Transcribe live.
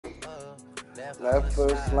Left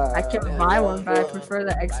foot slide. I can buy one, but I prefer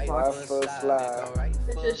the Xbox. Left foot slide.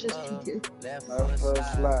 It's just T2. Left foot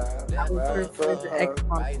slide. I would Left prefer foot the up.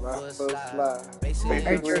 Xbox. Left foot slide. Are you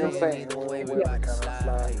Basically sure? insane. With kind of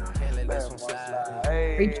slide. Left foot slide. Are you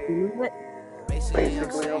Hey. sure with it? Basically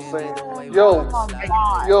insane. Yo,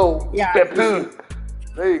 Yeah. Pepe.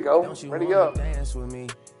 There you go. Ready up.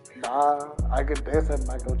 Nah, I can dance at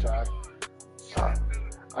Michael Jack. Son,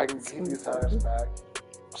 I can keep these tires back.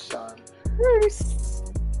 Son. First,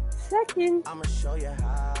 second. I'ma show you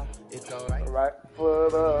how it go Right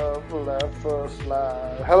foot up, left foot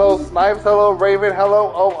slide. Hello, Snipes. Hello, Raven.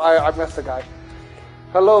 Hello. Oh, I missed the guy.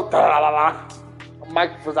 Hello,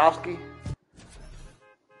 Mike Wazowski.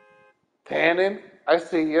 Tannen. I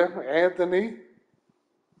see you. Anthony.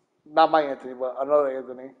 Not my Anthony, but another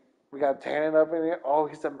Anthony. We got Tannen up in here. Oh,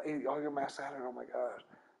 he said, oh, you're Matt Saturn. Oh, my God.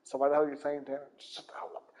 So why the hell are you saying Tannen? Shut the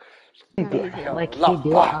hell up. Like he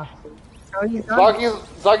did. Oh, he's done.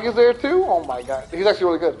 Zaki's there too? Oh, my God. He's actually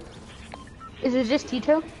really good. Is it just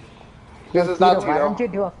Tito? This is not Why don't Tito.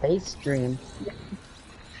 you do a face stream?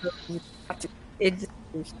 It's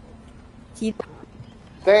he.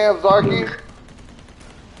 Damn, Zarky.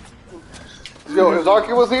 Yo, if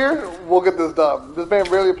Zarky was here, we'll get this done. This man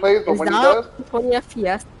rarely plays, but It's when he not does, 20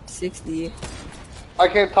 FPS, 60. I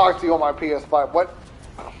can't talk to you on my PS5. What?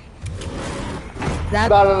 That's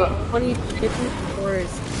No. 20 50 or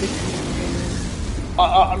 60.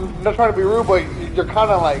 I'm not trying to be rude, but you're kind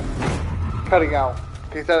of like cutting out.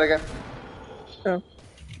 Can you say that again? Oh.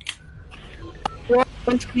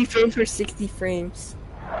 120 frames or 60 frames.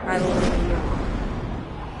 I don't know.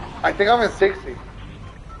 I think I'm in 60.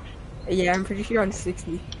 Yeah, I'm pretty sure on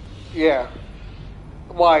 60. Yeah.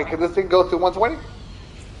 Why? Can this thing go to 120?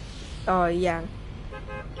 Oh, yeah.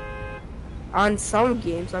 On some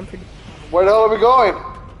games, I'm pretty. Where the hell are we going?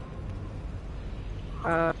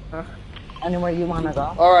 Anywhere you wanna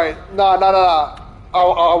go? All right. No.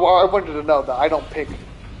 I want you to know that I don't pick.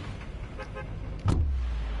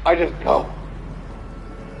 I just go.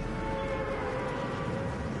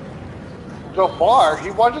 Jafar, he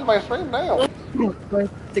watches my stream now. I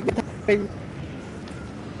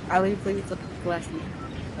only played with the last year.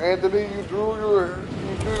 Anthony, you drew your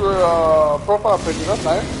profile picture. That's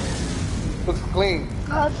nice. Looks clean.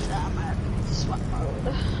 God damn it. Sweat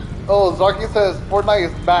mode. Oh, Zarky says Fortnite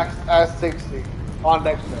is maxed at 60 on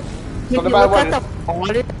next gen. So Can no you matter look what, at the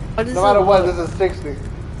quality? What is no matter it what, look? this is 60. You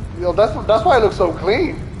know, that's why it looks so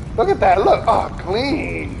clean. Look at that. Look,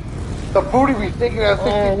 clean. The booty be sticking at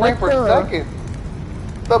 60 frames what per the- second.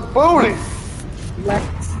 The booty. What?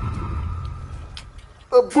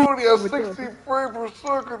 The booty at 60 frames per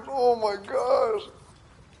second. Oh my gosh.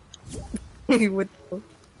 What the-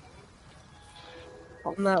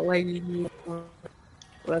 I'm not liking you.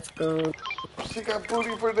 Let's go. She got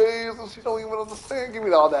booty for days and she don't even understand. Give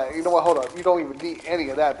me all that. You know what? Hold on. You don't even need any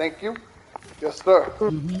of that. Thank you. Yes, sir.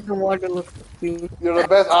 The water looks clean. You're the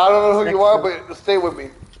best. I don't know who you are, but stay with me.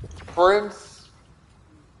 Prince?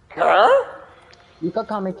 Huh? You could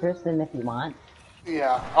call me Tristan if you want.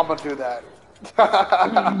 Yeah, I'm gonna do that.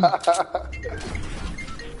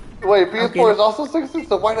 Wait, PS4 is also 60,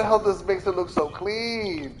 so why the hell does this makes it look so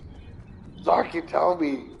clean? Zarky, tell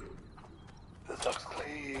me. This looks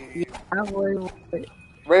clean.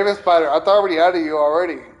 Raven Spider, I thought I already added you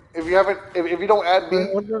already. If you haven't, if you don't add me,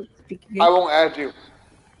 I won't add you.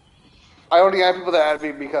 I only add people that add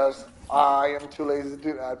me because I am too lazy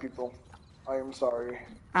to add people. I am sorry.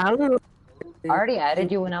 I already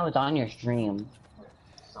added you when I was on your stream.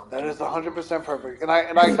 That is 100% perfect, and I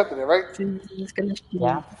accepted it, right?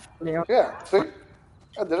 Yeah. Yeah. See,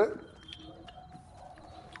 I did it.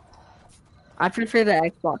 I prefer the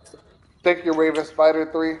Xbox. Thank you, Raven Spider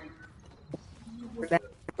 3.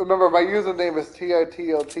 Remember, my username is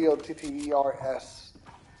TITLTOTTERS.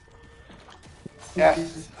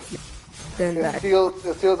 S.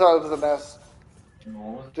 It seals out as an S.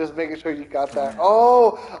 Just making sure you got that.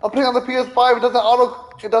 Oh, I'm playing on the PS5. It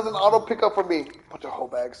doesn't auto pick up for me. Bunch of whole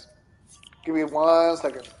bags. Give me 1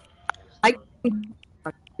 second.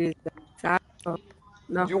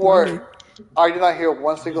 No, You were. I did not hear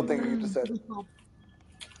one single thing you just said.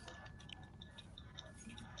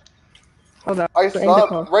 Hold up. I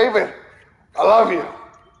suck. Raven, I love you.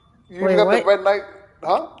 You Wait, got what? the red light,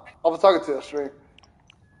 huh? I was talking to the stream.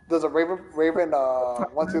 There's a Raven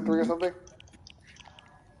 123 or something.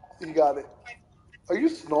 You got it. Are you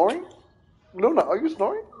snoring? Luna, are you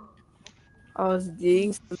snoring? I was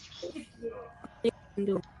doing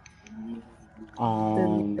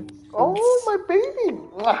Oh, my baby.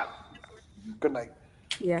 Mwah. Good night.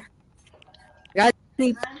 Yeah. I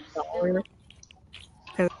think because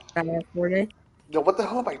I have Fortnite. Yo, what the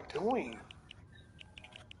hell am I doing?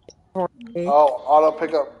 Okay. Oh, auto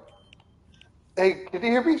pickup. Hey, can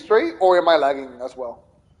you hear me straight, or am I lagging as well?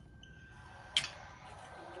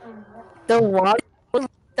 The one.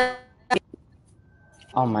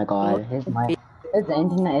 Oh my god, his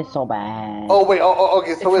internet is so bad. Oh wait,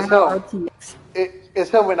 okay, so If I it's have him. RTX, It's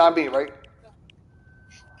him and not me, right?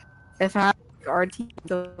 if I have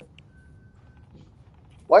RTX,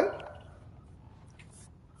 What?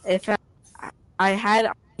 if I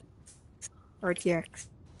had RTX,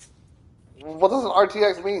 What does an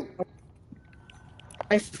RTX mean?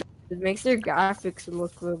 it makes their graphics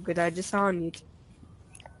look real good. I just saw on YouTube.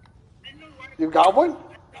 You got one?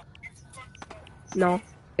 No,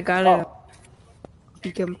 I got it on Oh.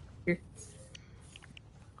 the computer.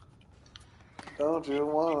 Don't you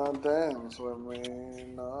wanna dance with me?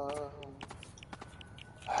 No.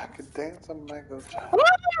 I could dance and make a jump.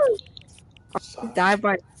 Die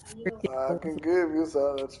by. I can give you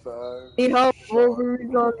satisfaction. Hey, help!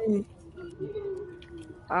 Wolverine's on me.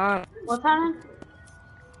 Ah. What's happening?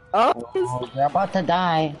 Oh. Oh, you're about to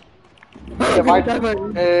die. I'm Am I, gonna die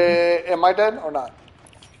by. am I dead or not?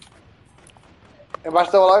 Am I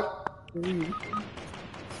still alive?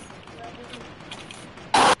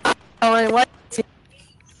 Oh, and what?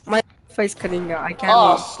 My face cutting out. I can't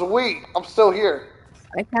Oh, move. sweet. I'm still here.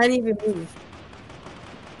 I can't even move.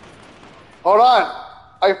 Hold on.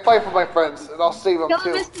 I fight for my friends, and I'll save them Kill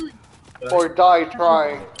him too. instantly. Or die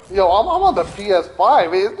trying. Yo, I'm on the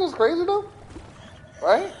PS5. Isn't this crazy though?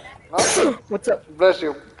 Right? No? What's up? Bless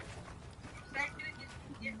you.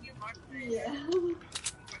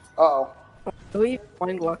 Uh-oh. Leave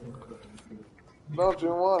one luck. Don't you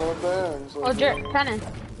want to dance Oh, with Jerk, me? Cannon.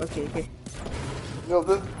 Okay, okay. Yo,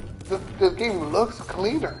 this game looks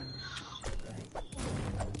cleaner.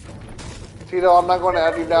 Tito, I'm not going to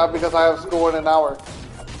add you now because I have school in an hour.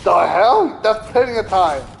 The hell? That's plenty of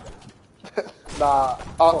time. Nah,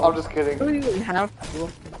 I'm just I kidding. don't even have to.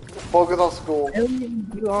 Focus on school. I don't even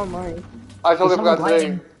do online. I totally There's someone forgot today.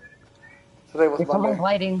 gliding. Today was There's someone Monday.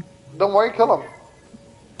 gliding. Don't worry, kill him.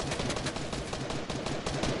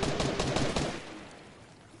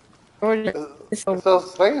 So, So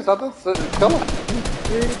saying something, so kill him.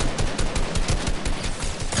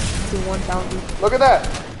 1,000. Look at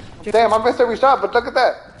that. Damn, I missed every shot, but look at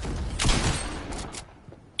that.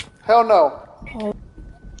 Hell no. Oh,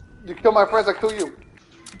 You kill my friends, I kill you.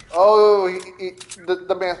 Oh,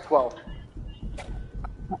 the man's 12.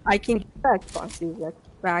 I can get that Xbox Series X,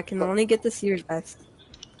 but I can only get the Series S.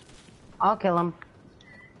 I'll kill him.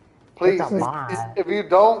 Please, It's a bot. if you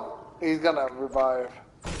don't, he's gonna revive.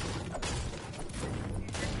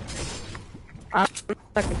 I'm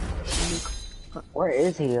not gonna Where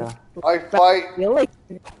is he? I fight. feel like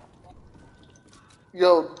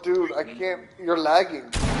Yo, dude, I can't. You're lagging.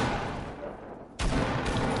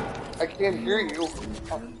 I can't hear you.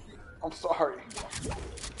 I'm sorry.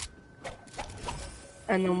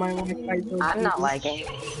 I know my Wi-Fi is I'm not liking.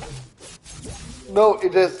 No,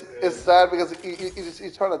 it's sad because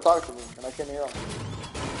he's trying to talk to me and I can't hear him.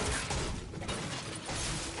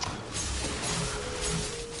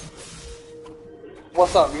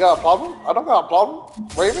 What's up? You got a problem? I don't got a problem.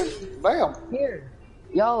 Raven? Bam. Here.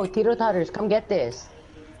 Yo, Tito Totters, come get this.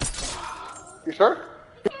 You sure?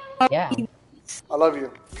 Yeah. I love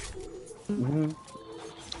you. Mm-hmm.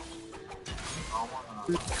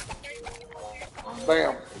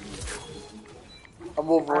 Bam. I'm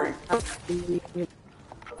Wolverine.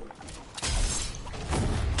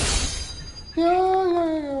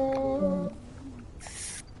 Yeah.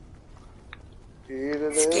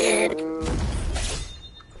 Scared.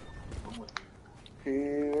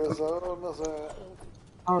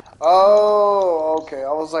 Oh, okay.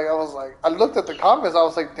 I was like, I looked at the comments. I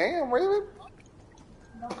was like, damn, Raven.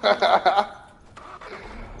 I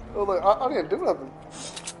was like, I didn't do nothing.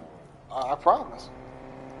 I promise.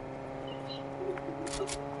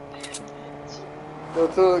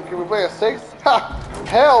 So, can we play a 6?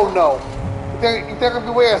 Hell no. You think I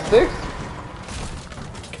can play a 6?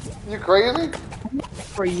 You crazy?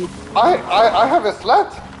 for you. I haven't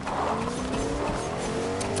slept.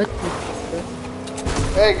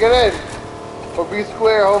 Hey, get in. Or be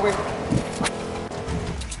square, homie.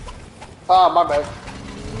 Ah, my bad.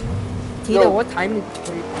 Tito, Yo. what time is it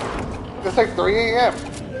for you? It's like 3 a.m.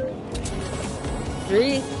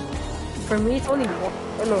 3? For me, it's only 1.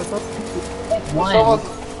 Oh no, it's only 2. One.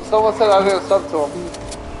 Someone said I didn't sub to him.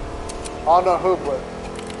 I don't know who, but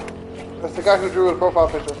it's the guy who drew his profile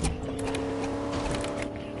picture.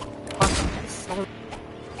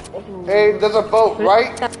 Hey, there's a boat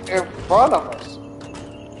right in front of us.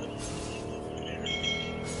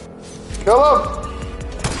 Kill him!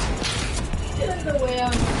 Get in the way.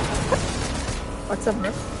 What's up,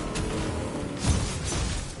 bro?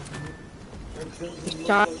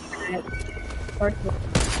 Shot.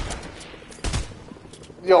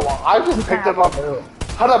 Yo, I just picked him up.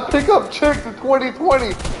 How to pick up chicks in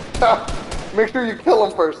 2020? Make sure you kill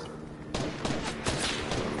him first.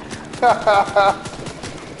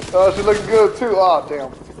 Oh, she looking good too. Oh,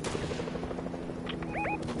 damn.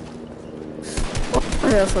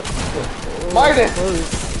 Midas!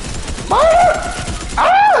 Midas!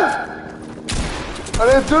 Ah! I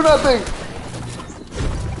didn't do nothing.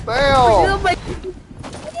 Damn.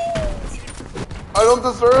 I don't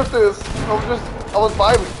deserve this. I was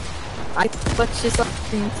vibing. But she's like...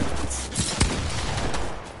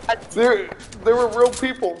 They were real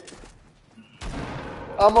people.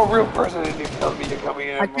 I'm a real person and you killed me, you come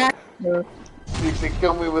in. I can't. They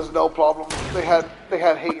killed me was no problem. They had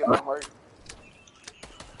hate in their heart.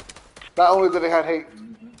 Not only did they have hate.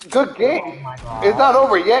 Good game. Oh, it's not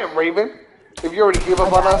over yet, Raven. If you already gave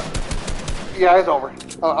up on us. Yeah, it's over.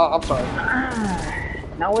 I'm sorry.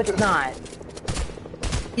 No, it's not.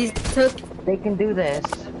 They can do this.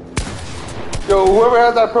 Yo, whoever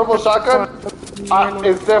has that purple shotgun,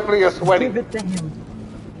 it's definitely a sweaty. Give it to him.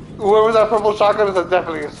 Whoever that purple shotgun is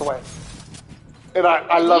definitely a sweat. And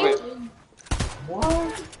I love it.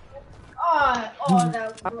 What?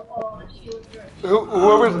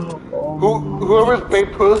 Whoever's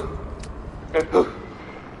Babe Puh and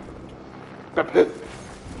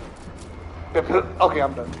okay,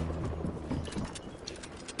 I'm done.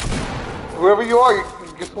 Whoever you are,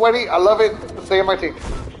 you're sweaty. I love it. Stay in my team.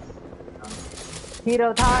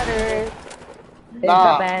 Tito Totter is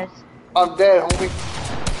nah, the best. I'm dead, homie.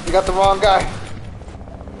 You got the wrong guy.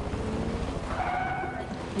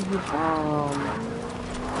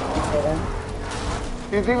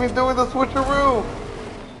 He's even doing the switcheroo.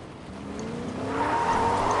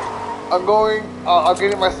 I'm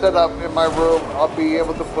getting my setup in my room. I'll be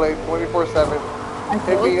able to play 24/7.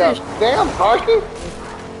 Hit me up. Damn, Tarky.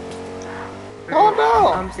 Calm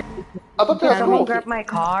down. I thought that Someone grabbed my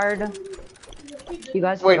card. You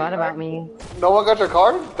guys forgot about me. No one got your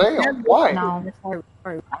card? Damn. Why? No.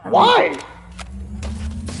 Why?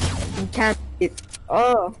 You can't get.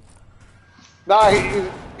 Oh. Nah,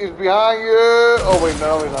 he's behind you. Oh wait,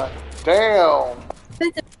 no, he's not. Damn.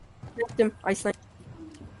 I sniped.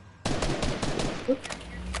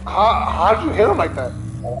 How'd you hit him like that?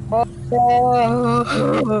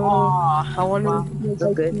 I want to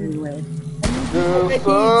so good anyway.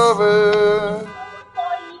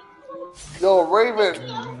 Yo, Raven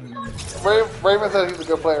said he's a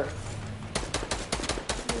good player.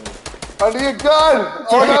 I need a gun!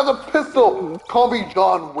 Oh, that's a pistol! Call me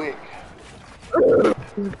John Wick.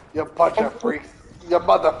 You bunch of freaks. You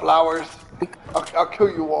mother flowers. I'll kill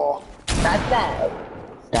you all. That's that.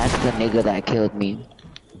 That's the nigga that killed me.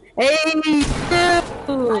 Hey!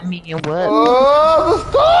 I mean, what? Oh, the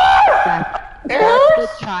star! That's the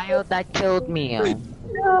child that killed me.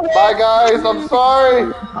 Bye, guys. I'm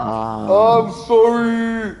sorry. I'm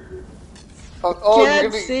sorry.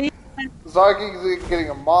 Zarky's getting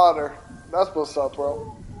a modder. That's what's up,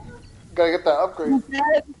 bro. Gotta get that upgrade.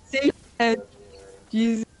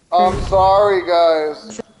 Jesus. I'm sorry,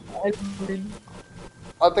 guys.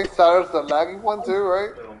 I think Saturn's the lagging one too,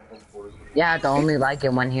 right? Yeah, the only like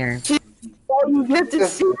it one here.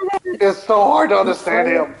 It's so hard to understand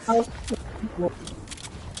him.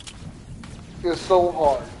 It's so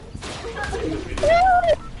hard.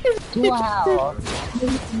 Wow.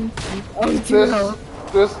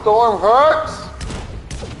 This storm hurts.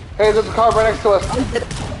 Hey, there's a car right next to us.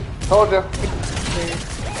 Told you.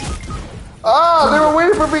 Ah, they were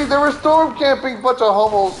waiting for me. They were storm camping, bunch of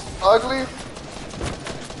homos. Ugly.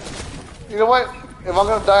 You know what? If I'm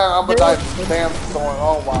gonna die, I'm gonna die from the damn storm.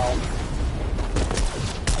 Oh wow.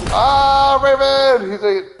 Ah, Raven!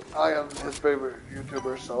 I am his favorite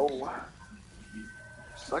YouTuber, so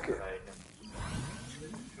suck it.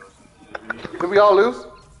 Did we all lose?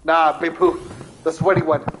 Nah, Big Pooh. The sweaty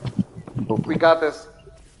one. We got this.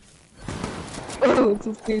 Oh, it's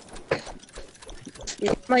okay.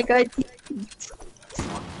 My guy.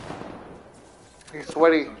 He's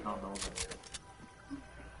sweaty.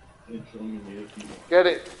 Get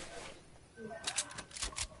it.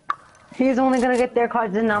 He's only gonna get their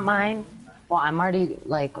cards and not mine. Well, I'm already,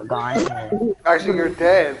 like, gone. Actually, you're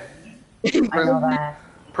dead. I know that.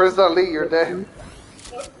 Prince Ali, you're dead.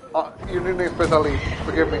 Your new name's Prince Ali.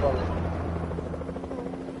 Forgive me.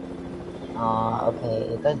 Okay.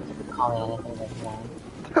 You could call me anything that's wrong.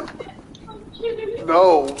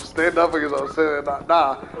 No, stand up for yourself. Say that.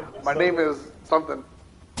 Nah, my name is something.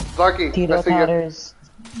 Zarky, Tito I see you. Totters.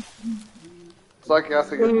 Zarky, I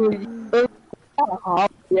see you.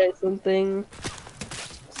 Yeah, something.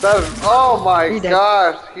 Oh my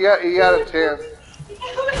gosh, he had a chance.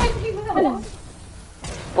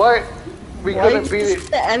 But we Why couldn't did beat you it. say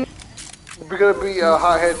the M? We couldn't beat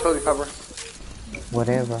Hot-Head Chili Pepper.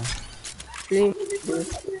 Whatever.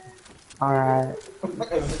 Alright.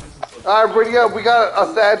 Alright, Brittany, we got a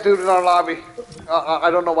sad dude in our lobby. I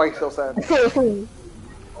don't know why he's so sad.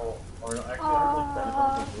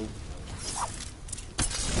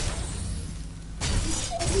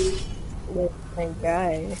 Oh my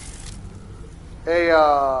guy. Hey,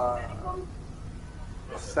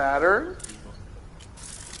 Saturn?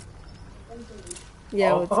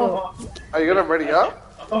 Yeah, what's up? Are you gonna ready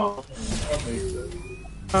up?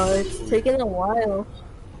 It's taking a while.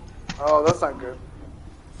 Oh, that's not good.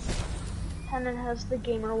 Tenon has the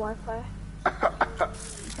gamer Wi-Fi.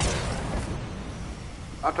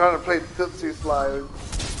 I'm trying to play Tootsie Slide.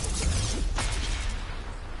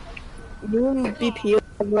 You and BP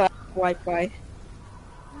have Wi-Fi.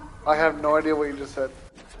 I have no idea what you just said.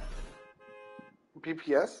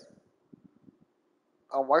 BPS?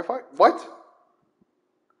 On Wi-Fi? What?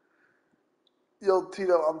 Yo,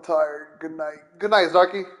 Tito, I'm tired. Good night. Good night,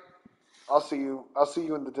 Zarky. I'll see you. I'll see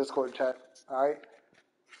you in the Discord chat. Alright?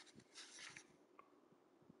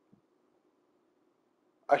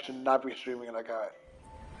 I should not be streaming like I...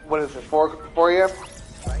 What is it, 4 a.m.?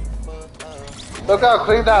 Look how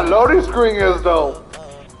clean that loading screen is, though.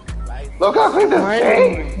 Look how clean this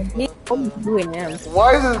game.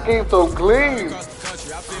 Why is this game so clean?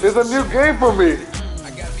 It's a new game for me.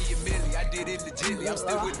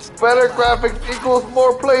 Better graphics equals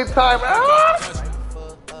more playtime. Ah!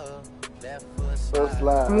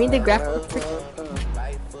 I mean the graphics.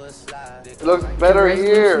 It looks better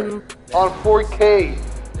here on 4K,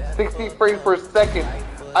 60 frames per second.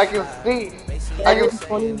 I can see. I can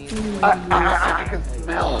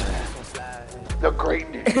smell the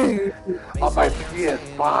greatness on my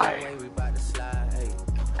PS5.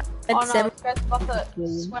 Oh no, this guy's about to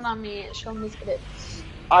swing on me and show me his bits.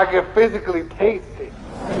 I can physically taste it.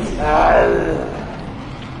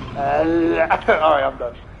 Alright, I'm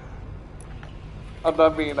done. I'm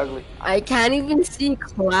done being ugly. I can't even see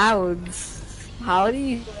clouds. How do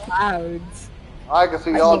you see clouds? I can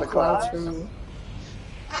see all the clouds. From me.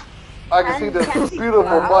 I can see this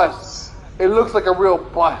beautiful bus. It looks like a real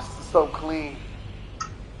bus. It's so clean.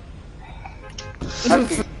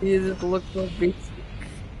 You just look so basic.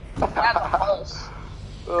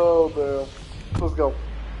 Oh man. Let's go.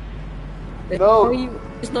 No,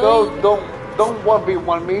 don't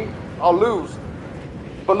 1v1 me. I'll lose.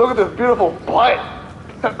 But look at this beautiful butt.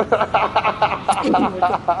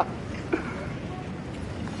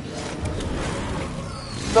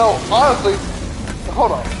 No, honestly,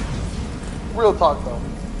 hold on. Real talk though.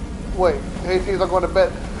 Wait, hey teams, I'm going to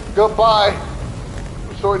bed. Goodbye,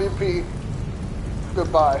 Shorty P.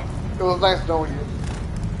 Goodbye. It was nice knowing you.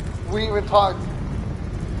 We even talked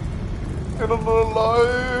in another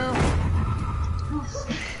life.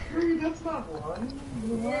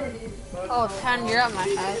 Oh, 10, you're at my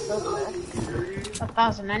house. Okay.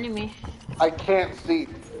 1,000 enemy. I can't see.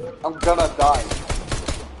 I'm gonna die.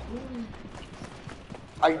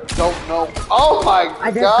 I don't know. Oh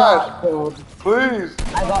my god! Please!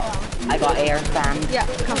 I got air fam. Yeah,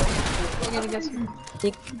 come on. We're gonna get some.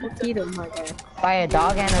 By a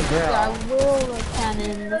dog and a girl. Yeah, I will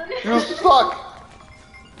cannon. You suck!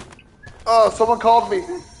 Oh, someone called me.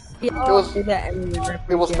 It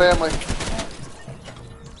was family.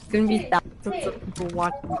 It's gonna be thousands of people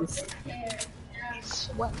watching this.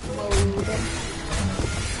 Sweat mode.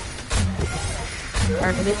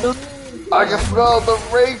 I can smell the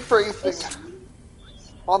ray tracing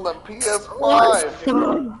on the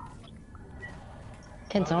PS5.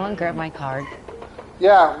 Can someone grab my card?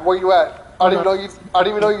 Yeah, where you at? I didn't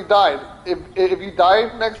even know you died. If you die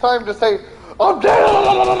next time, just say, I'm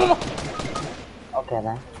dead. Okay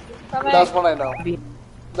then. That's when I know.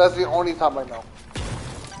 That's the only time I know.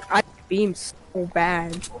 I beam so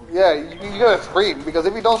bad. Yeah, you gotta scream, because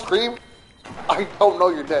if you don't scream, I don't know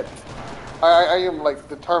you're dead. I am like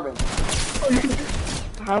determined.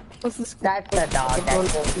 How was this? That's the dog.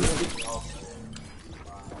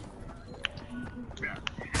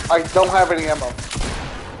 I don't have any ammo.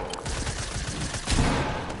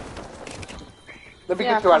 Let me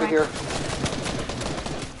get you out of here.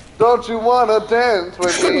 Don't you wanna dance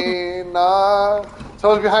with me? Nah.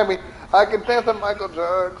 Someone's behind me. I can dance with Michael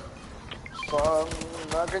Jackson. Son,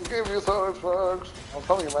 I can give you so drugs. I'm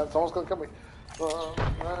telling you, man, someone's gonna kill me.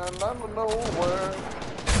 And I don't know where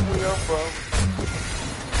we are from.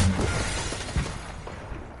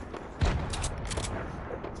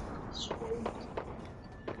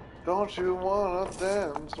 Don't you wanna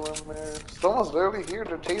dance with me? Someone's literally here.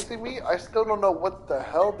 They're chasing me. I still don't know what the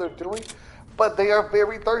hell they're doing, but they are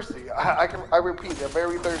very thirsty. I repeat, they're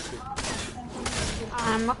very thirsty.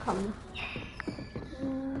 I'm a coming.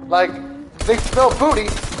 Like, they smell booty,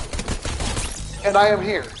 and I am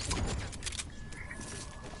here.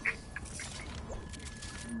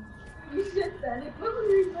 Did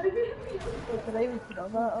I even put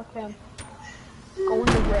over? Okay. Going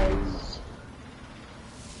to res.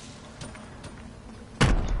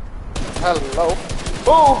 Hello.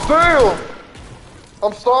 Oh, damn!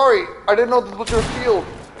 I'm sorry. I didn't know this was your shield.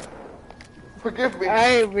 Forgive me.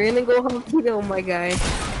 Alright, we're gonna go home Tito, my guy.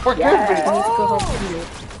 Forgive me. Let's go home Tito.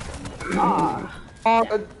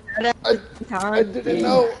 I didn't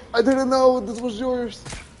know. I didn't know this was yours.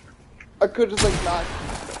 I could just like not.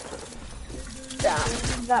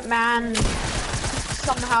 Damn, that man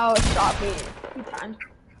somehow shot me 2 times.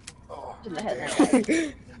 In the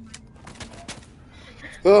head.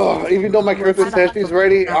 Oh, even though my character says she's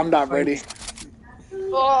ready, I'm not ready.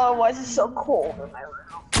 Oh, why is it so cold in my room?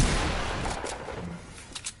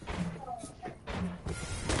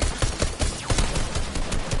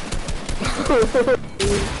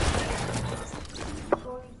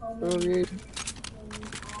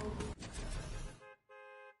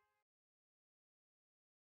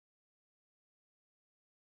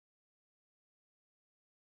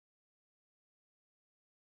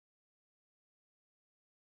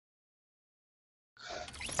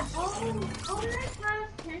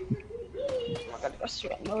 I gotta go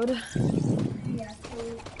straight mode.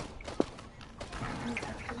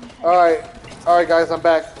 Alright guys, I'm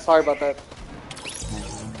back. Sorry about that.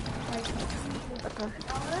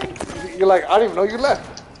 You're like, I didn't even know you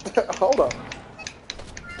left. Hold up.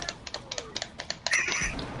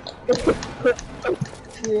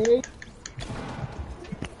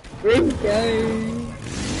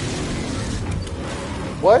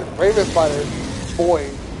 What? Raven Spider. Boy.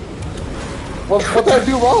 What did I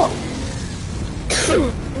do wrong?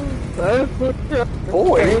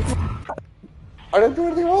 Boy. I didn't do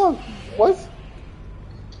anything wrong. What?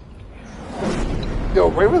 Yo,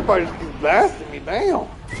 Raven Spider just keeps blasting me. Damn.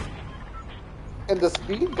 And the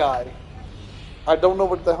speed guy. I don't know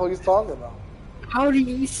what the hell he's talking about. How do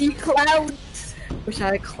you see clouds? Wish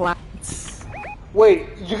I had clouds. Wait,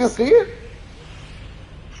 you can see it?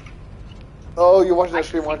 Oh, you're watching that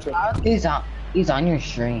stream, aren't you? He's on your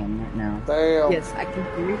stream right now. Damn. Yes, I can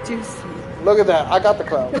hear it too. Look at that. I got the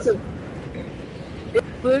clouds. It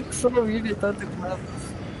looks so weird without the clouds.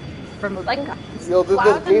 From Like, Yo, this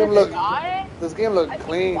game look I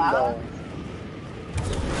clean think though.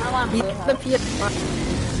 the PS5.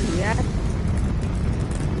 Yeah.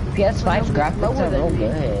 PS5's graphics are real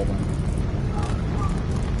good.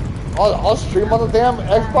 I'll stream on the damn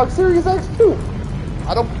Xbox Series X too.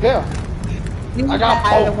 I don't care. I got I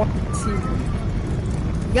both. want to see.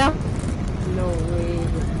 Yeah. No way.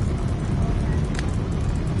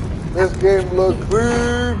 This game look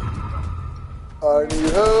clean. I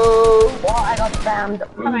need help. Well, I got spammed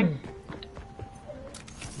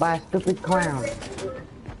by a stupid clown.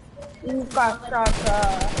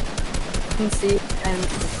 See and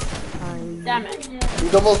Damn it.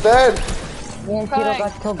 He's almost dead. Me and Tito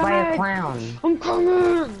got killed by a clown. I'm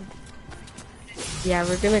coming! yeah,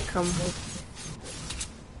 we're gonna come.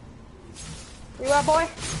 You at, boy?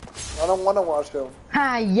 I don't want to watch him.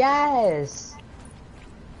 Ha, yes!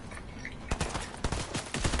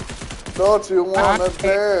 Don't you wanna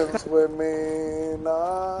dance with me?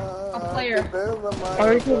 Nah. A player.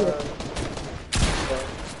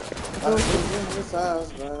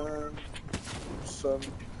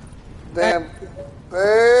 Damn.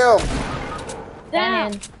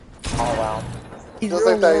 Damn! Oh wow. Just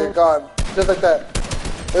like that, you're gone. Just like that.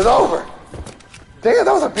 It's over. Damn,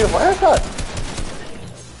 that was a beautiful headshot.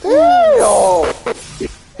 Damn.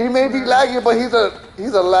 He may be laggy, but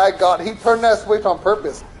he's a lag god. He turned that switch on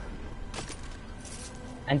purpose.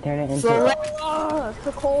 And turn it into It's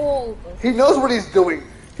so cold. He knows what he's doing.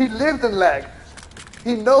 He lived in lag.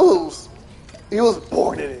 He knows. He was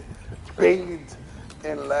born in it. Bathed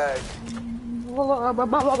in lag.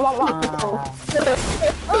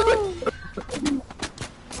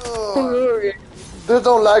 There's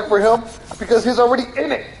no lag for him because he's already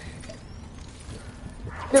in it.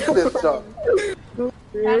 Get this junk.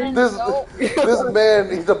 This man,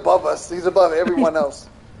 he's above us. He's above everyone else.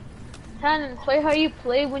 Tannen, play how you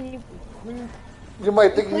play when you... You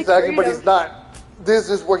might think he's lagging, but he's not. This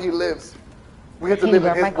is where he lives. We have to live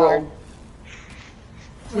in his world.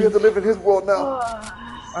 We have to live in his world now.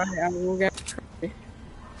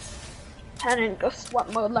 Tannen, go swap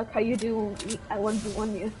mode like how you do at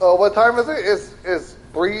 1v1 you. Oh, what time is it? It's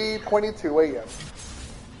 3:22 a.m.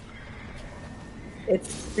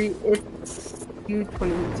 It's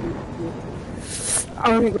 2:22.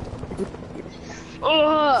 Oh,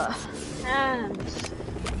 Ugh. Hands.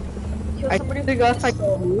 Kill I somebody think with that's like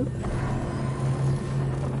pistol. you.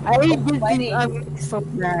 I did Fighting. I'm so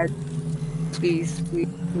bad. Please, please,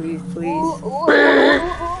 please, Ooh, please. ooh, ooh, ooh, ooh,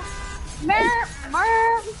 ooh. Mer,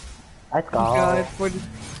 mer. Let's go. God, for the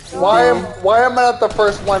Why am I not the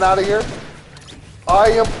first one out of here? I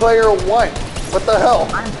am player one. What the hell?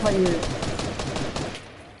 I'm player.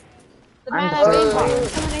 The I'm man the I've first been one. to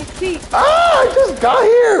 7 HP. Ah! I just got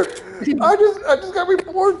here. I just got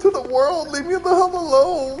reborn to the world. Leave me the hell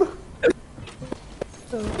alone.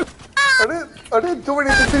 I didn't do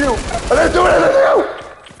anything to you. I didn't do anything to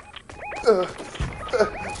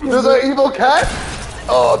you. There's an evil cat.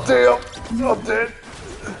 Oh damn! I'm dead.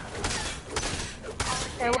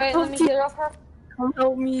 Okay, wait, let me get off her. Come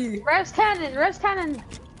help me. Res cannon.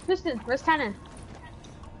 Piston, res cannon.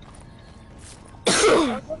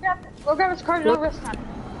 Go grab his card, no Look, res cannon.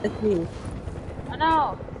 it's me. I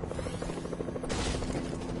know.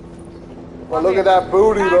 Well, Come look here. at that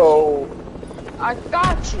booty Got though. I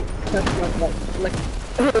got you. Like,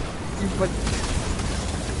 but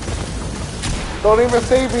Don't even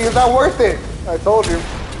save me. It's not worth it. I told you.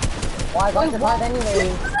 Well, I got Wait, the what? card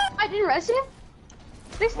anyway. I didn't res him?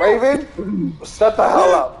 Fix that. Raven, shut the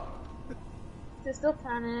hell up. Pistol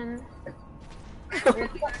cannon.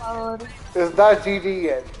 Mode. It's not GG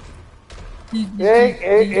yet.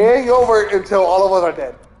 It ain't over until all of us are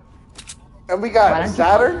dead. And we Why got don't you post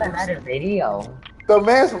Saturn. another video? The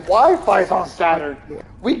man's Wi-Fi's on Saturn.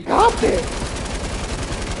 We got this.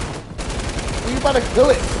 We about to kill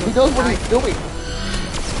it. He knows what he's doing.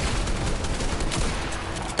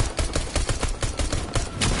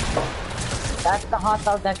 That's the hot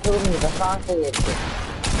dog that killed me, the sausage.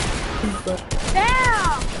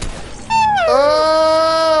 Damn!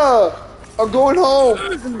 I'm going home.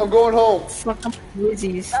 I'm going home. fucking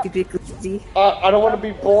crazy, stupid crazy. I don't want to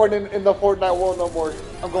be born in the Fortnite world no more.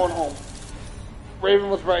 I'm going home. Raven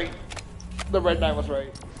was right. The Red Knight was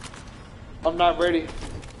right. I'm not ready.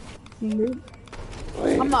 Please,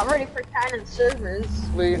 I'm not ready for cannon servers.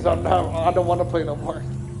 please, I'm not. I don't want to play no more.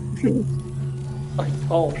 I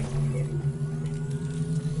don't.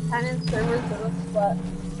 Cannon servers that look sweat.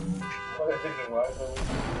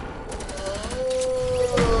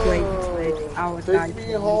 Wait, I was Take dying.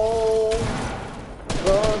 me home,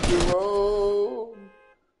 country road.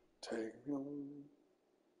 Take me home.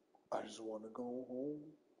 I just want to go home.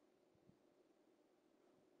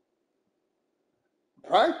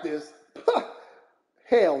 Practice?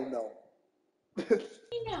 Hell no.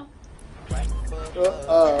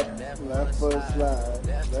 Left foot slide,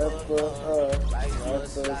 left foot up, right foot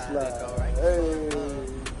slide. Hey.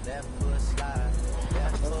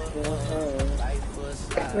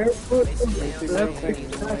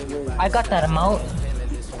 I got that emote.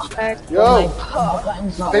 Yo,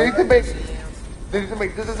 Button's not they need to working.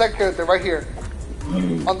 make this is that character right here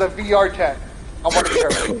on the VR chat. I want to be her.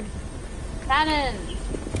 Cannon!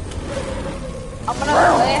 I'm gonna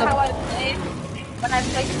play how I play when I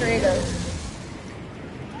play creative.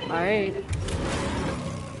 Alright.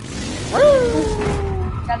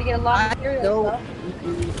 Gotta get a lot of material No. stuff.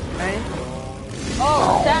 Right?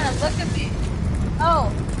 Oh, Shannon, look at me.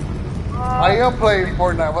 Oh. I am playing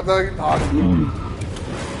Fortnite. What the hell are you talking about?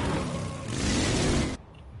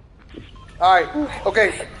 Alright,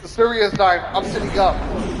 okay, serious time. I'm sitting up.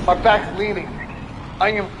 My back's leaning. I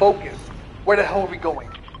am focused. Where the hell are we going?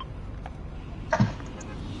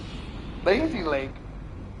 Lazy Lake.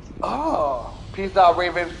 Oh, peace out,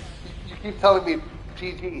 Raven. You keep telling me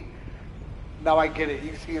GG. Now I get it.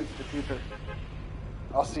 You see into the future.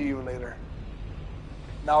 I'll see you later.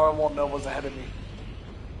 Now I won't know what's ahead of me.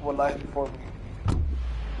 What lies before me.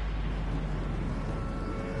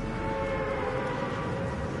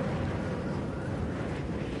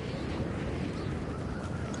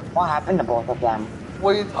 What happened to both of them?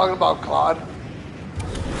 What are you talking about, Claude?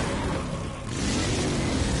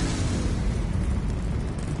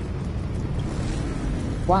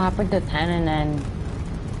 What happened to 10 and then...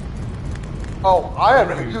 Oh, I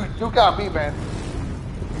don't know. You got me, man.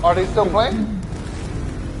 Are they still playing?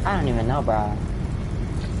 I don't even know, bro.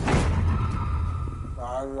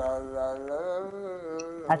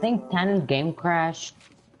 I think 10's game crashed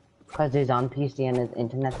because he's on PC and his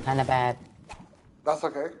internet's kind of bad. That's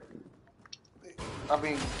okay. I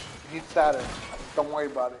mean, he's Saturn. Don't worry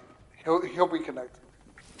about it. He'll reconnect.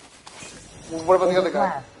 What about the other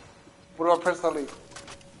guy? Left. What about Prince Ali?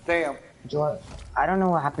 Damn. I don't know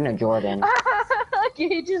what happened to Jordan.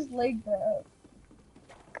 He just laid that.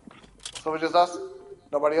 So it's just us?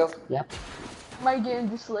 Nobody else? Yep. My game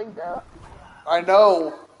just laid that. I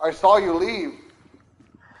know. I saw you leave.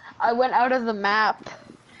 I went out of the map.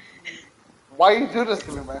 Why you do this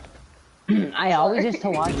to me, man? I always used to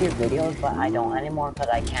watch your videos, but I don't anymore because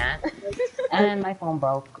I can't. And my phone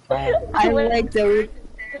broke. I like that.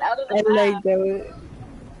 Out of the I like map. that.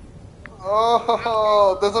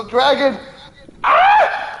 Oh, there's a dragon.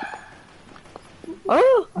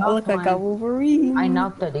 Oh, Knocked look, I got one. Wolverine. I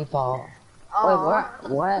knocked the default. Wait,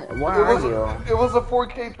 where It are was you? it was a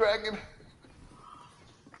 4K dragon.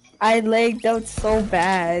 I lagged out so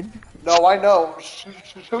bad. No, I know. Should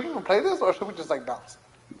we even play this, or should we just like bounce?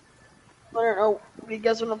 I don't know. What do you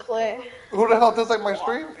guys want to play? Who the hell dislike my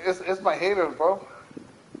stream? It's my haters, bro.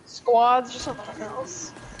 Squads or something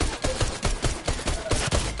else?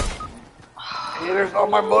 Haters are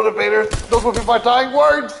my motivators. Those will be my dying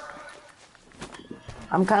words.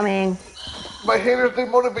 I'm coming. My haters, they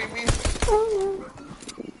motivate me.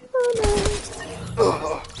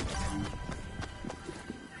 Ugh.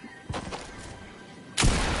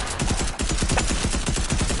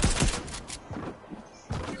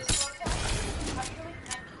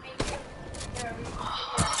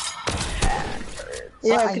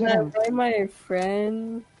 Yeah, can I invite my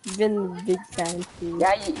friend? He's been a big fan too.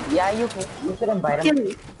 Yeah, you could invite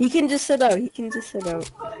him. He can just sit out. He can just sit out.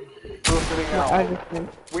 Who's sitting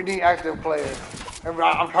out? We need active players. And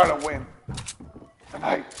I'm trying to win.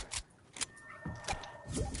 Tonight.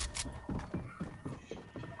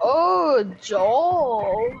 Oh,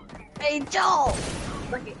 Joel. Hey, Joel.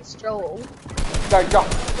 Look, it's Joel. There you go.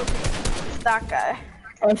 It's that guy.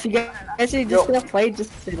 Oh, if you guys are just gonna play,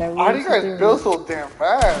 just sit out. How do you guys build so damn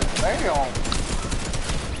fast? Damn.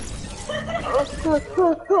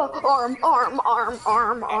 Arm.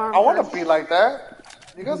 I want to be like that.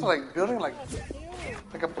 You guys are like building like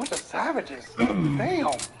a bunch of savages. Damn.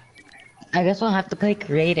 I guess we'll have to play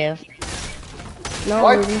creative. No,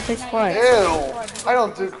 What? we're gonna play squads. Ew. I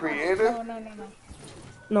don't do creative.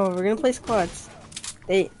 No, we're gonna play squads.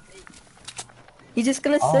 He's just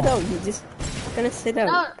gonna sit out. He's just gonna sit out.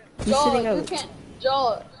 No, He's sitting Joel, out.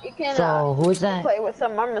 Joel, you can't So, who's that? play with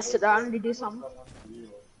him. I'm gonna sit down and do something.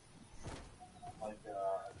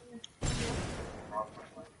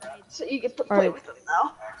 So you get to play with him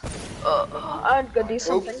now. I'm gonna do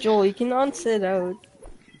something. Joel, you can unsit out.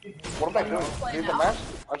 What am I doing? Leave the match?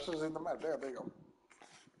 I should leave the match. There you go.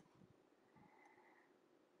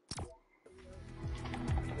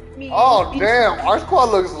 Oh damn, our squad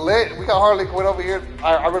looks lit. We got Harley Quinn over here.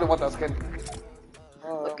 I really want that skin.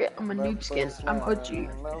 Okay, I'm a noob skin. I'm OG.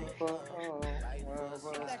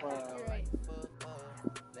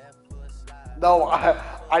 No,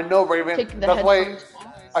 I know Raven. Taking the That's why headphones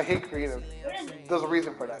I hate creative. There's a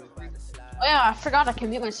reason for that. Oh yeah, I forgot I can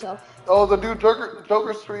mute myself. Oh, the new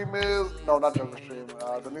Joker stream is not Joker stream.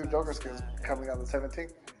 The new Joker skin is coming out the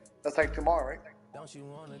 17th. That's like tomorrow, right? Don't you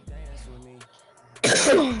wanna dance with me?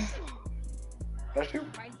 That's you.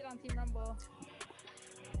 Why is it on Team Rumble?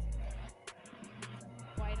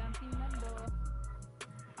 Why on Team Rumble?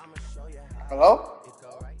 Hello?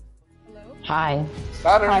 Hello? Hi.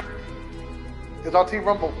 Saturn. Hi. It's on Team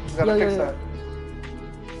Rumble. You gotta fix that. On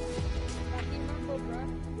Team Rumble,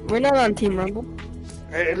 bro. We're not on Team Rumble.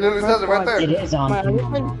 It literally says it right there. It is on My Team other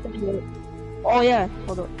Rumble. friend- Oh yeah,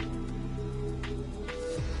 hold on.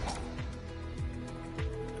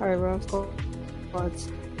 Alright, we're on squads.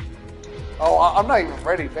 Oh, I'm not even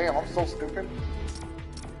ready. Damn, I'm so stupid.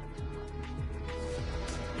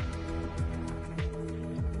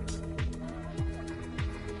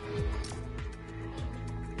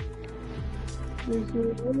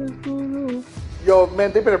 Yo,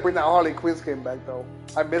 man, they better bring that Harley Quinn skin back, though.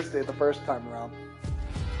 I missed it the first time around.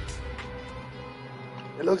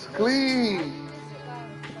 It looks clean.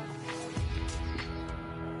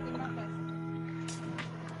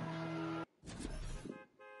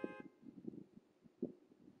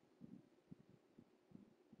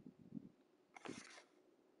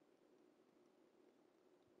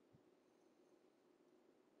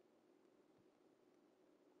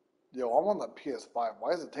 Yo, I'm on the PS5.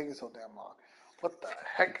 Why is it taking so damn long? What the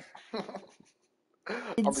heck?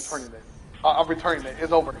 I'm returning it. I'm returning it.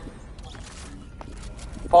 It's over.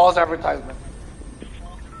 Pause advertisement.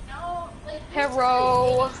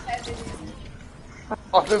 Hero.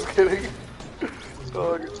 I'm just kidding.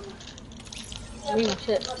 Dog.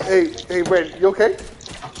 Shit. Hey, Red, you okay?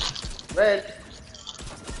 Red.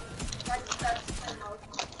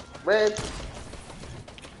 Red.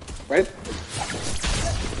 Red.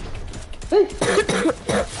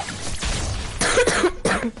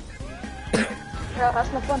 Yeah,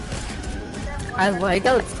 that's my fun. I like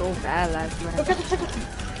that was so bad last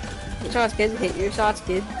night. Your shots, kid. Hit your shots,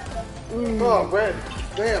 kid. Oh, Red.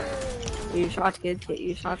 Damn. Your shot's good.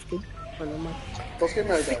 Your shot's good. Oh, no more. Don't scare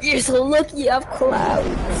me like that. You're so lucky. You have clouds.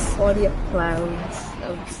 Oh, you have clouds.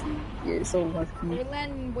 You're so lucky. We're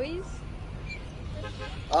landing, boys.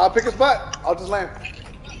 Pick a spot. I'll just land.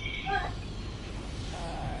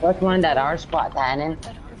 Let's land at our spot, Tannen.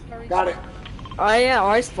 Got it. Oh yeah,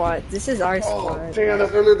 our spot. This is our Oh, spot. damn,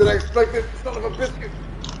 that's earlier than I expected. Son of a biscuit.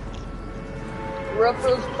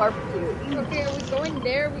 Ruffles barbecue. Okay, are we going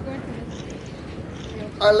there? Are we going to this?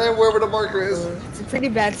 I land wherever the marker is. It's a pretty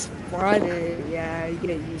bad spot. Yeah, you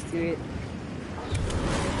get used to it.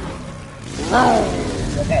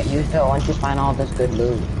 Look at you, so once you find all this good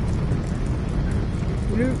loot.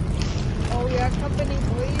 Oh, yeah, company,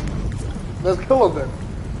 boys. Let's kill them then.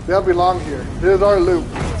 They'll belong here. Here's our loot.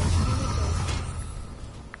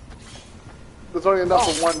 There's only enough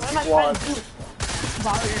for one squad.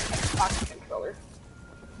 Borrow your Xbox controller.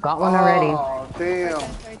 Got one already. Oh, damn.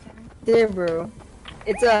 There, bro.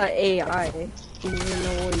 It's a AI. You don't even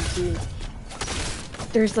know what he's doing.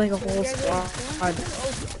 There's like a whole squad. Oh,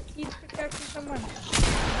 he's protecting someone. He's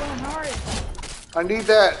going hard. I need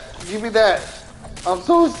that. Give me that. I'm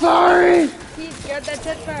so sorry. Heath, get that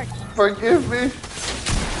jetpack. Forgive me. Get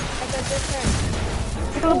that jetpack.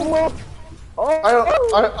 I don't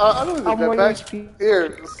need I'm that on back. HP.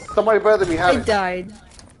 Here, somebody better than me have it.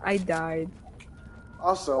 I died.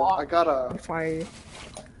 Also, I gotta, Fire.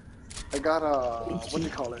 what do you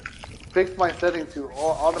call it? Fix my setting to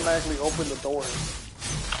automatically open the doors.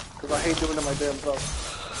 Cause I hate doing it my damn self.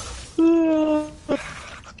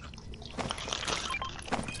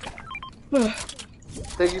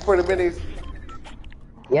 Thank you for the minis.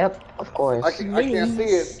 Yep, of course. I can't see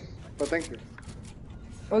it, but thank you.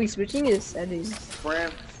 Oh, he's switching his settings.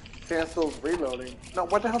 Brand cancels reloading. No,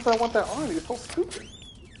 what the hell do I want that on? You're so stupid.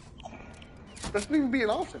 That shouldn't even be an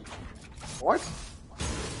option. What?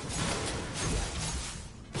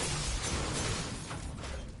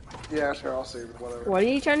 Yeah, sure, I'll save it, whatever. What are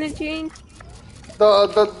you trying to change? The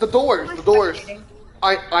doors, the doors.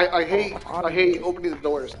 I hate opening the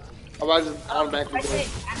doors. I just automatically do it.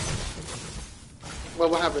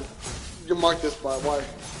 What happened? You marked this spot, why?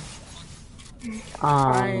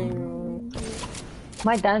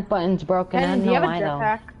 My dance button's broken. I And don't do you know have a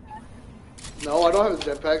why though. jetpack? No, I don't have a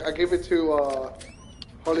jetpack. I gave it to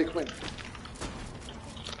Harley Quinn.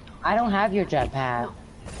 I don't have your jetpack.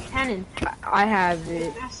 Cannon. I have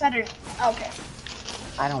it. I said it. Okay.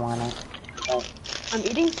 I don't want it. Oh, I'm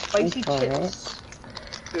eating spicy for chips.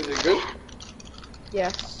 Is it good?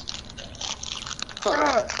 Yes.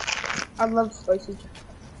 Huh. I love spicy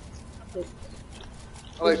chips.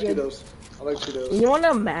 I like Cheetos. I like Cheetos. You want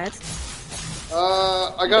a mask?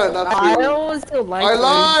 I got enough. I don't still like I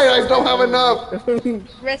lied. I don't have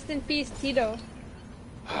enough. Rest in peace, Tito.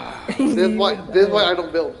 This is why I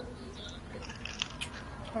don't build.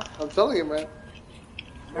 I'm telling you, man.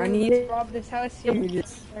 I need Let's it. rob this house here.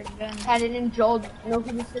 Right then. Cannon and Joel know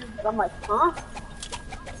who this is, but I'm like, huh?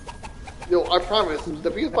 Yo, I promise, the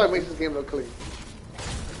PS5 makes this game look clean.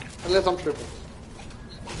 Unless I'm tripping.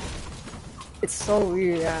 It's so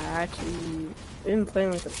weird. I actually been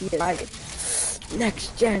playing with the PS5.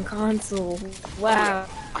 Next gen console. Wow.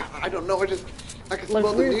 I don't know. I can Like,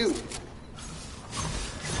 smell the we're- new.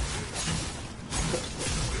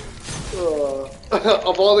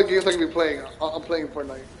 Of all the games I can be playing, I'm playing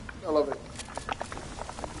Fortnite. I love it.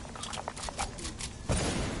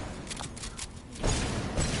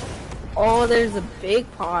 Oh, there's a big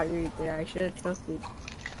pot right there. I should have took it.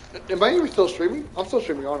 Am I even still streaming? I'm still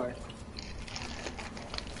streaming, aren't I?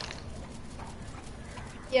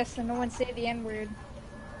 Yes, and no one say the N word.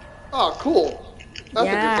 Oh, cool. That's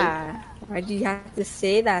Yeah. Why do you have to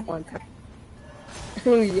say that one time?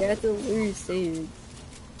 You have to literally say it.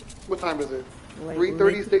 What time is it? Like,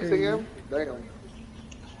 3:36 a.m. Damn.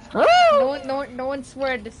 No one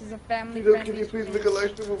swear. This is a family Can friendly. you please make a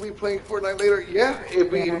live stream? We'll be playing Fortnite later. Yeah,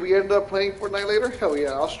 if we end up playing Fortnite later, hell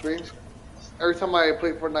yeah, I'll stream. Every time I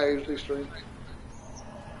play Fortnite, I usually stream.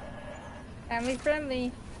 Family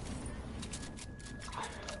friendly.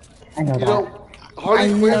 I know You that. know,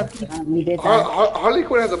 Harley Quinn. We did that. Harley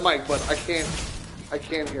Quinn has a mic, but I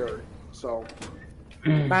can't hear her. So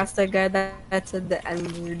That's the guy that said the N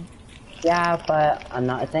word. Yeah, but I'm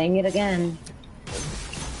not saying it again.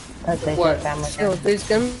 Because they What? said family Yo, there's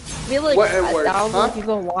gonna be like What N-word, 1,000 huh?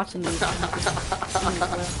 people watching this.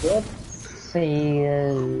 See,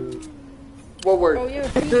 what word? Oh, yo,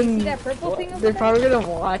 T, you see that purple thing over They're there? probably gonna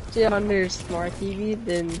watch it on their smart TV,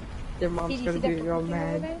 then their T, mom's you gonna see that be purple real thing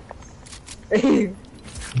over mad. there?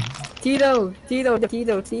 Tito.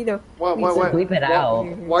 What? Sweep it out.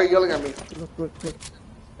 Why are you yelling at me? Look. Are you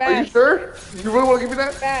Fast, sure? You really want to give me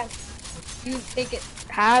that? fast. You take it.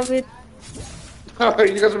 Have it.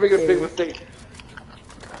 You guys are making a big mistake.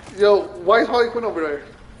 Yo, why is Harley Quinn over there?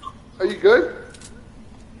 Are you good?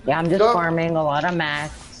 Yeah, I'm just farming a lot of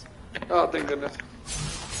mats. Oh, thank goodness.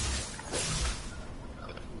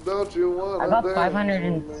 Don't you want I got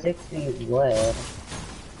 560 wood.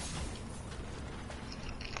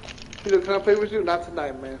 Peter, can I play with you? Not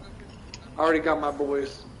tonight, man. I already got my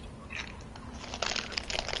boys.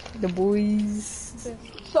 The boys.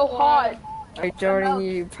 So hot. Alright, Jordan,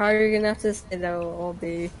 you're probably gonna have to sit out all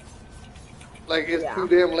day. Like, it's too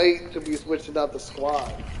damn late to be switching out the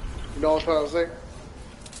squad. You know what I'm trying to say?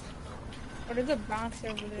 Oh, there's a bounce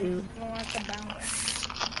over there. I don't want to bounce.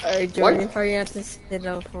 Alright, Jordan, you're probably gonna have to sit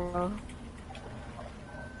out for a while.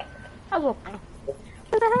 That's okay.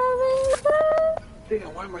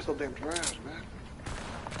 Damn, why am I so damn trash, man?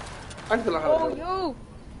 I feel like how to Oh, build. yo!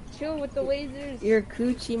 Chill with the lasers. You're a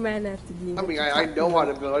coochie man after being. I mean, I know how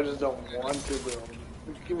to build, I just don't want to build.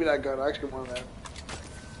 Give me that gun, I actually want that.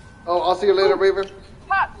 Oh, I'll see you later, Raven.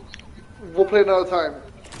 We'll play another time.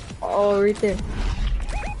 Oh, right there.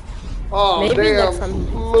 Oh, Maybe damn. next time.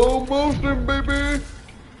 Slow motion, baby.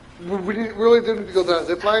 We really do need to go to that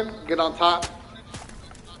zip line, get on top,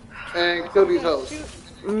 and kill these hoes.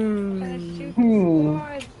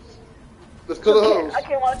 Let's kill the hoes. I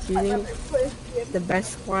can't watch The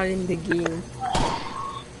best squad in the game.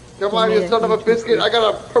 Come on, you son of a biscuit. I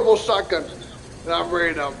got a purple shotgun, and I'm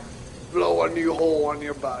ready to blow a new hole on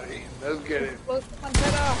your body. Let's get it.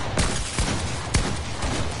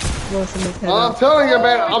 I'm telling you,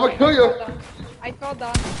 man, I'm gonna kill you. I fell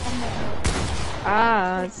down.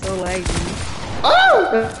 Ah, it's so laggy.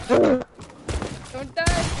 Oh! Don't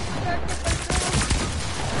die.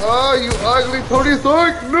 Oh, you ugly Tony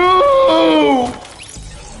Stark! No!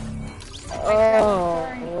 Oh,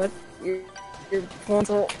 what? Your phone's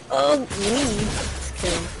so ugly.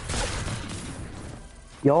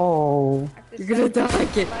 Yo. You're gonna die.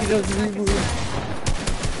 Get those reboot.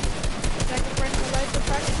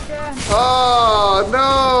 Oh,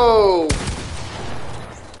 no!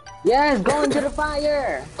 Yes, go into the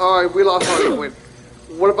fire! Alright, we lost our win.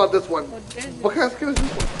 What about this one? What kind of skin is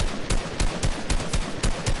this one?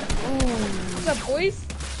 What's up, boys?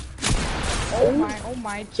 Oh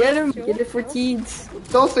my. Get him. Get it for teens.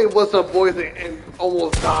 Don't say what's up, boys, and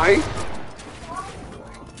almost die.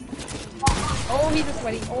 Oh, he's a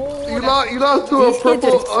sweaty. Oh, You lost to a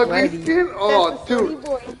purple ugly skin? Oh, dude.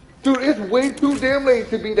 Dude, it's way too damn late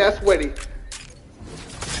to be that sweaty.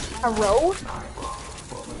 A row?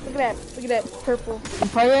 Look at that purple. You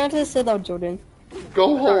probably have to sit out, Jordan.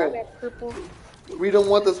 Go home. That purple. We don't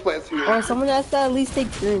want the sweats here. Or someone has to at least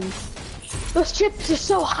take turns. Those chips are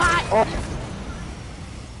so hot.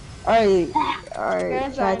 Alright,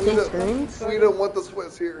 can I take turns? We don't want the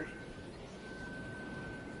sweats here.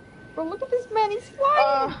 bro, look at this man. He's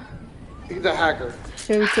flying. He's a hacker.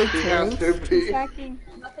 Should we take He has turns? to be. Hacking.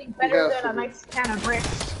 Nothing better than a nice can of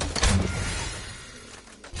bricks.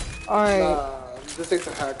 Alright. This thing's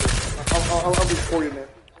a hacker. I'll be recording it.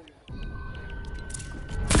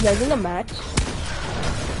 You guys in a match?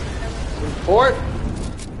 Report.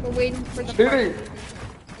 We're waiting for the Cheating.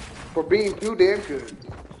 For being too damn good.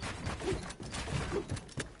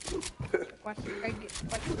 Watch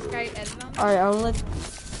this guy edit on. Alright, I'll let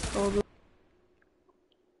hold on.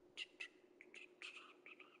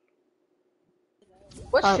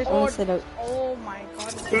 What's I'm your gonna sit out. Oh my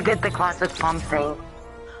god. You get the classic pump thing.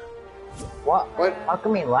 What? What? How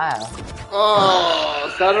come he left?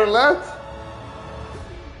 Oh, Saturn left?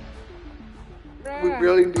 We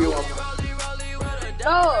really do want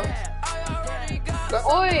No!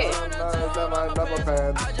 Oi! Not my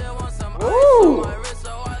fan. Woo!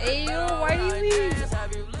 Hey yo, why do you leave?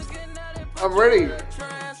 I'm ready.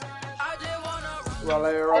 Come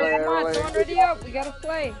on, someone ready up. We gotta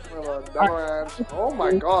play. Oh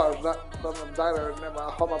my god, not diner, never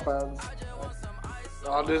hold my pants.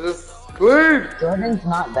 Oh, this is clean! Jordan's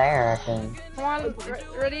not there, I think. Come on,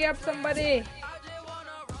 ready up, somebody.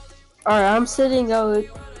 Alright, I'm sitting out.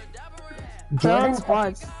 Jordan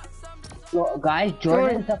Squads. Well, guys,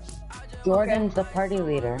 Jordan's the party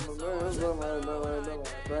leader.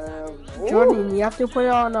 Jordan, you have to put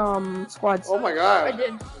on squads. Oh my god. I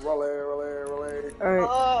did. Relay.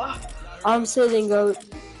 Alright. I'm sitting out.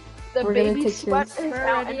 The We're gonna baby take sweat turns. is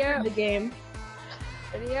now Ready entered up. the game.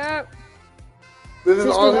 Ready up. This is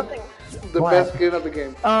Just honestly the What? best skin of the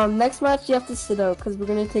game. Next match you have to sit out because we're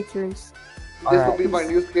gonna take turns. This will be my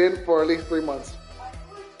new skin for at least 3 months.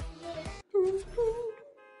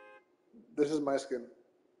 This is my skin.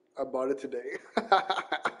 I bought it today. I'm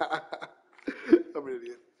an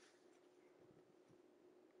idiot.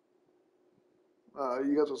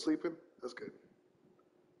 You guys are sleeping? That's good.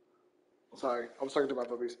 Sorry, I was talking to my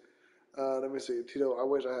puppies. Let me see. Tito, I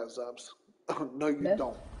wish I had subs. No, you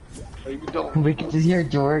don't. No, you don't. We can just hear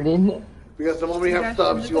Jordan. Because the moment you have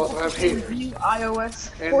subs, you also have haters. New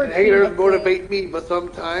iOS And 14 haters update. motivate me, but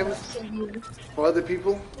sometimes for other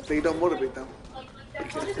people, they don't motivate them. They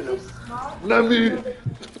can't sit up. Not me.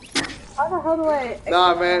 How do I?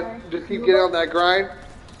 Nah, man, just keep getting on that grind,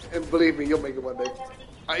 and believe me, you'll make it one day.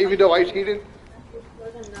 Even though I cheated,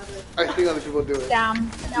 I see other people do it. Damn.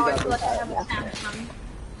 Now I got feel like this. I have a Samsung.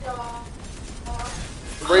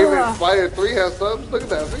 Raven Fire 3 has subs. Look at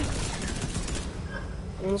that. See?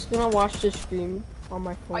 I'm just gonna watch the stream on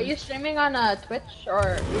my phone. Are you streaming on Twitch or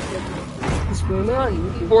YouTube? I'm streaming on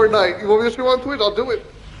YouTube? Fortnite. You want me to stream on Twitch? I'll do it.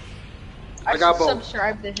 I got both.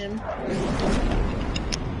 Subscribe to him.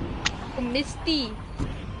 Oh, Misty.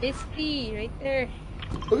 Misty, right there.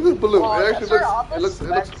 Look at this balloon. Oh, It actually that's where all the looks clean.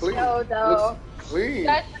 sweats go, though. It looks clean.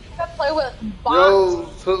 Guys, you can play with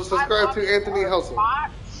bots. Yo, subscribe to Anthony Hustle.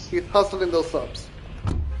 Bots. He's hustling those subs.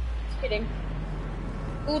 Just kidding.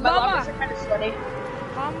 Ooh, My Mama. llamas are kind of sweaty.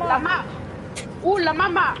 Mama. Llama. Ooh, la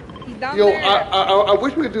mama. He's down Yo, there. I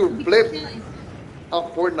wish we could do a flip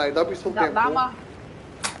on Fortnite. That'd be so That damn cool. llama.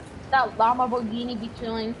 That llama bogini be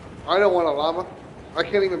chilling. I don't want a llama. I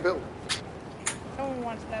can't even build. No one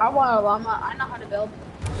wants that. I want a llama. I know how to build.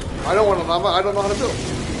 I don't want a llama. I don't know how to build.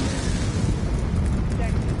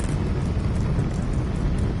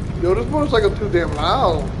 Yo, this motorcycle too damn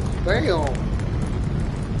loud. Damn.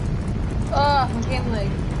 My game lag.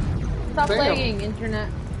 Stop Damn. lagging, internet.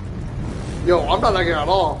 Yo, I'm not lagging at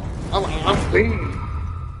all. I'm clean.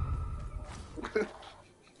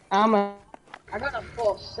 I'm I got a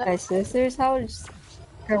full set. my sister's house.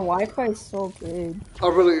 Her Wi-Fi is so good. I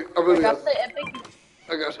really I got. got the epic.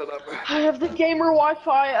 I got shut up. I have the gamer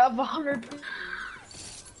Wi-Fi of 100.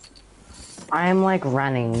 I am like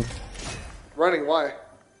running. Running? Why?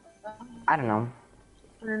 I don't know.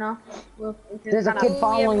 I don't know. Well, There's a kid Ooh,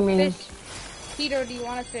 following we have a me. fish. Tito, do you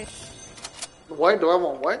want a fish? Why do I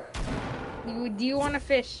want what? Do you want a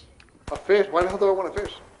fish? A fish? Why the hell do I want a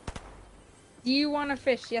fish? Do you want a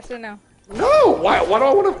fish? Yes or no? No. Why? Why do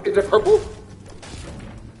I want to? Is it purple?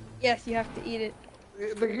 Yes, you have to eat it.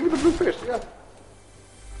 They give me the blue fish. Yeah.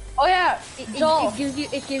 Oh yeah, Joel.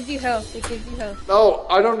 It gives you health. It gives you health. No,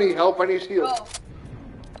 I don't need help. I need shield. Joel.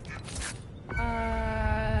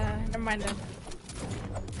 Never mind then.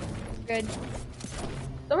 Good.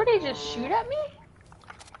 Somebody just shoot at me?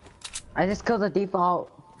 I just killed the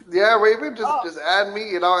default. Yeah, Raven, just add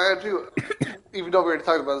me and I'll add you. Even though we already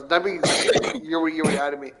talked about this, that means you already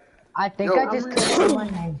added me. I think Yo. I just killed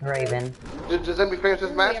someone named Raven. Just let me finish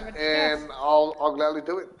this match, have a and I'll gladly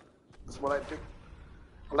do it. That's what I do.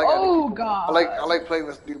 I like adding Oh people. god. I like playing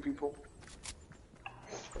with new people.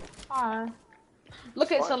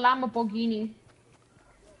 Look at Salama Bogini.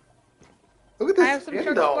 Look at this I have some skin,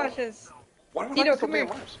 shark though. splashes. Why do I Tito, like so come here.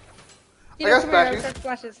 damn much? Tito, got come here, I have splashes. shark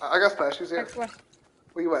splashes. I got splashes here. Shark splash.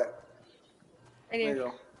 Where you at? Right There here. you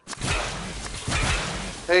go.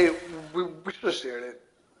 Hey, we should have shared it.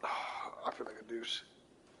 I feel like a douche.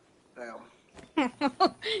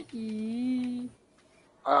 Damn. Yee.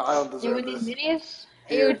 I don't You deserve with these this. videos?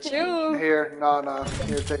 You too. Here, no.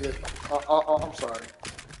 Here, take it. I'm sorry.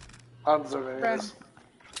 I don't deserve any of this.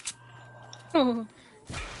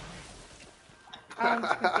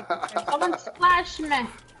 Someone splash me.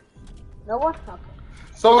 No one? Okay.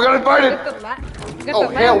 Someone got invited! Get the la- Oh,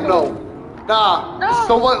 the hell lambo. no. Nah.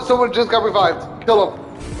 No. Someone just got revived. Kill him.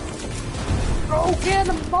 Go get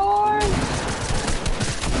him, boys!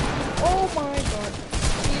 Oh my god.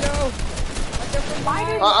 Tito. Watch out for mine.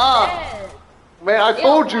 Dead. Man, I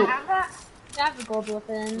told you. Have that? I have a gold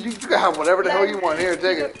weapon. You can have whatever the hell you want. Here,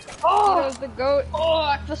 take it. Tito's the goat. Oh,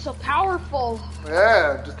 I feel so powerful.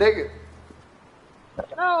 Yeah, just take it.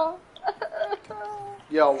 No.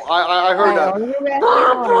 Yo, I heard that.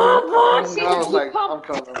 I see I the was blue like, pump.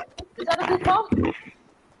 I'm killing him. Is that a blue pump?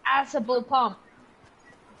 That's a blue pump.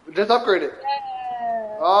 Just upgrade it.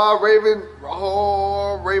 Yeah. Oh, Raven.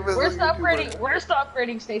 Oh, Raven's Where's a the YouTuber. upgrading? Where's the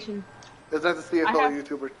upgrading station? It's nice to see a I fellow have-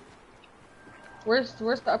 YouTuber. Where's the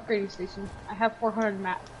upgrading station? I have 400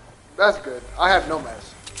 map. That's good. I have no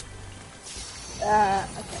mess. Okay.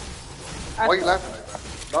 Why are you laughing like that?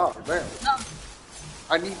 Nah, damn. No,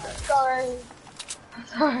 I need that. sorry.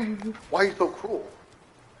 Sorry. Why are you so cruel?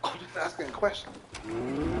 I'm just asking a question.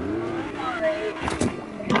 Sorry.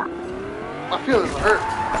 My feelings hurt.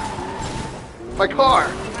 My car.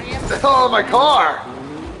 The hell is my car?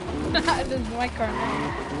 This is my car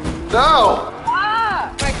now. No.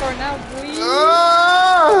 Ah! My car now, please.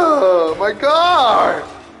 Oh, my car.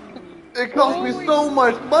 It cost me so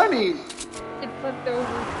much money. It flipped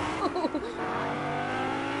over.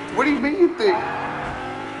 What do you mean you think?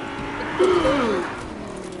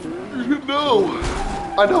 You know.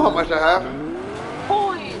 I know how much I have.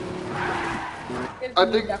 Coin. I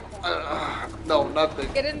think. No,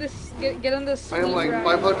 nothing. Get in this. Get in this. I am like ride.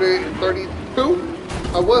 532.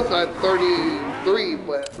 I was at 33,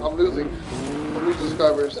 but I'm losing. I'm losing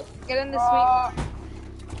subscribers. Get in the sweet.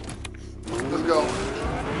 Let's go.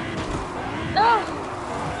 No.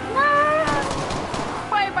 No.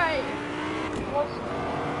 Bye bye.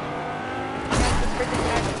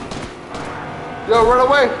 Yo, run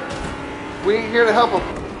away! We ain't here to help him.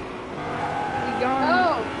 We gone.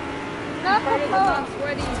 No. Not Part of the the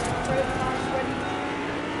non-sweaty. Part of the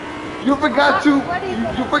non-sweaty. You forgot to.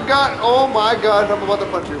 You forgot. Oh my God! I'm about to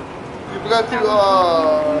punch you. You forgot to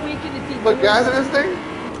We're making it, team. put gas in this thing.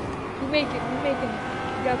 We make it. We making it.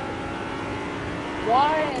 We got this.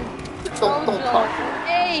 One. Don't talk.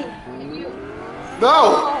 Hey. No.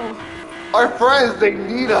 Our friends, they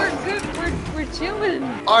need We're us. good. We're chilling.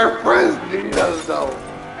 Our friends need us though.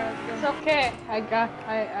 It's okay. I got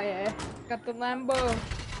the Lambo.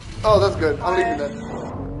 Oh, that's good. I'm leaving then.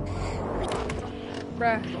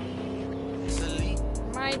 Bruh.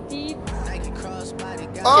 My teeth.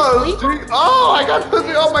 Oh, I got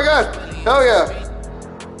pussy. Oh my God. Hell yeah.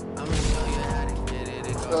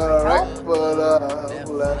 Alright, but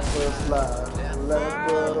let's slide. Let's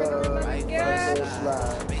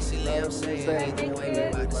slide.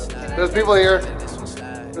 There's people here.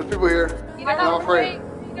 There's people here. I'm afraid.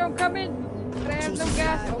 You don't come in. But I have no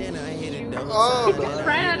gas. Oh.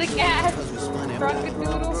 ran out of gas.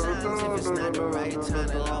 Froggadoodle.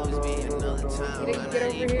 Get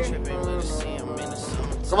over here.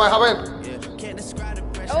 Come on, hop in.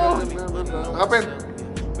 Oh. Hop in.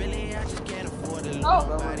 Oh.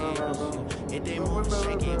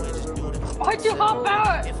 Why'd you hop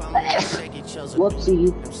out?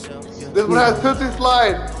 Whoopsie. This one has Tootsie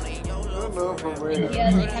Slide.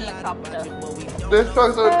 Yeah, the helicopter. This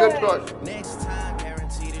truck's a good truck.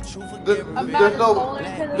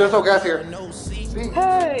 There's no gas here. See?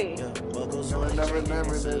 Hey. Never.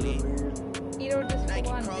 Tito, just hold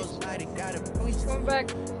on. He's coming back.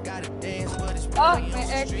 Oh, my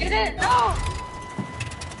ex. Get it? No.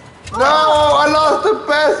 No, I lost the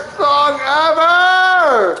best song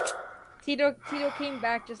ever. Tito came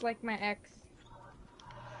back just like my ex.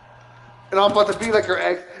 And I'm about to be like your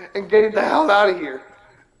ex and getting the hell out of here.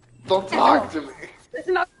 Don't talk to me. There's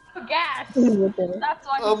no gas. That's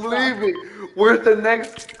why I'm leaving. Where's the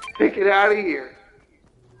next ticket out of here?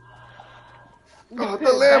 Oh, the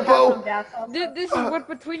Lambo. This is what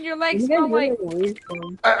between your legs smell like.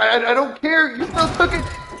 I don't care. You still took it.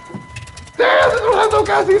 Damn, this one has no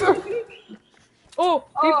gas either. Oh,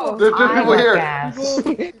 people. There's just people here. Gas.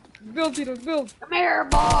 Build, Tito, build. Come here,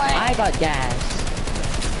 boy. I got gas.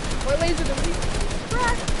 What laser do we?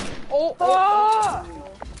 Oh.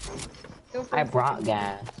 I brought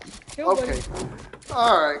gas. Chill, buddy. Okay.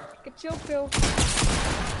 All right. Get chill, Phil.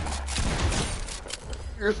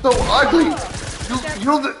 You're so ugly. You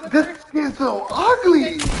know this skin's so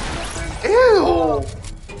ugly. Ew.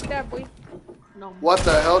 That boy. What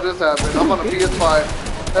the hell just happened? I'm on a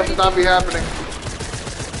PS5. That should not be happening.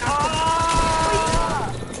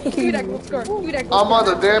 Do that, let's go. Do that. I'm on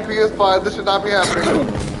the damn PS5. This should not be happening.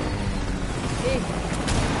 Hey,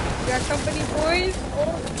 you got company, boys?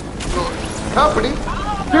 Oh. Company?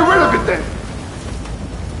 Get rid of it then.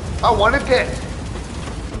 I want to get.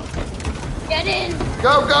 Get in.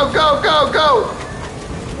 Go.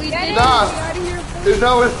 We did it. Nah. Get out of here, boys.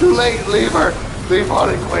 No, it's too late. Leave her. Leave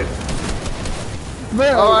Harley Quinn.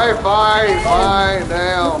 Alright, fine,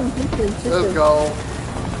 now. Let's go.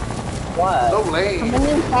 What? So lame. How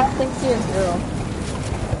many plastics here, girl?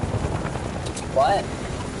 What?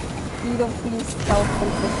 You don't please tell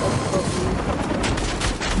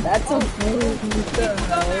That's a really good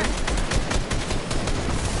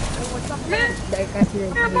What's up, man? That guy's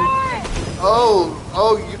here.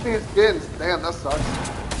 Oh, you need skins. Damn, that sucks.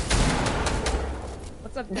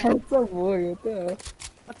 What's up, then? That's a boy,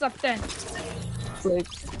 What's up, then? It's like,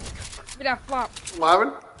 Give me that flop. What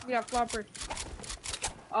happened? Give me that flopper.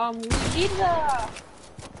 We need the.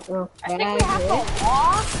 oh, I think we have to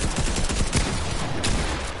walk.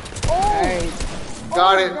 Alright,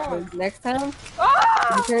 Got it. next time,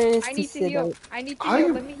 Ah! I'm curious I to need to sit heal. out. I need to How heal.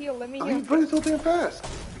 you- Let me heal. Let me How you heal. running so damn fast?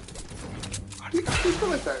 How do you feel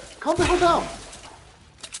like that? Calm the hell down.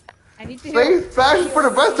 I need to heal. Stay fast for the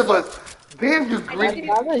rest of us. Damn, you I need to greedy.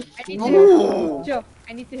 heal. I need to heal. Ooh. Chill.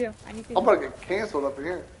 I need to heal. I need to I'm heal. about to get canceled up in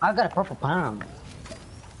here. I got a purple palm.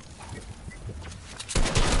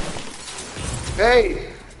 Hey,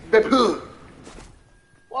 Bepu.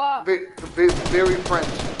 What? Very French.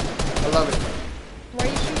 I love it. Why are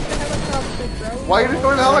you shooting Why are you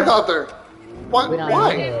destroying the helicopter? Why? We don't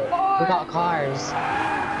Why? need it. We got cars.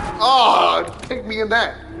 Oh, take me in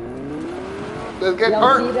that. Let's get Yo,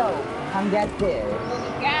 hurt. Tito, come get this.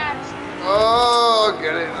 Oh,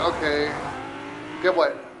 get it. Okay. Get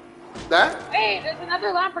what? That? Hey, there's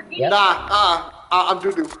another Lamborghini. Yep. Nah, I'm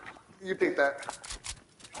doo-doo. You take that.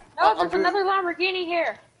 No, there's another Lamborghini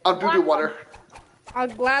here. I'm doo-doo water. I'll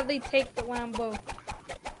gladly take the Lambo.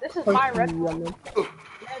 This is my red one. Red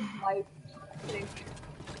light.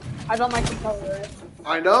 I don't like the color.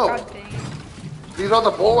 I know. God dang it. These are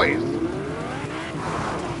the boys.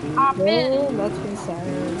 Hop in. Oh, that's been sad.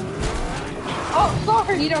 Oh,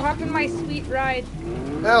 sorry. Tito, hop in my sweet ride.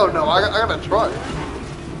 Hell no, I got a truck.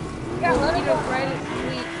 Yeah, let it go. Tito's ride is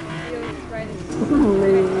sweet. Tito's ride is sweet.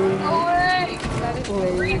 No way. That is the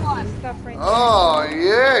Green one. stuff right there. Oh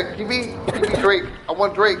yeah, give me Drake. I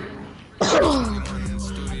want Drake.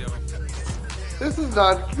 This is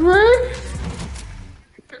not Drake.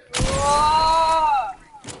 Whoa.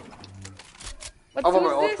 But I'm on my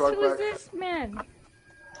who's old this? truck Who's back. this man?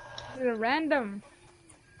 This is a random.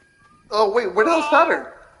 Oh wait, where the hell's Saturn?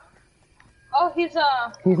 Oh, he's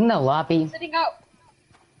He's in the lobby. sitting out.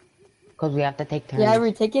 Because we have to take turns. Yeah,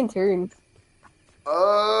 we're taking turns.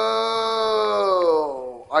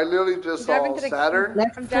 Oh, I literally just Driving saw to the- Saturn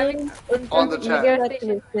Next I'm driving turn, on the you chat. gotta let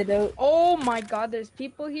them sit out. Oh my god, there's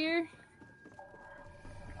people here.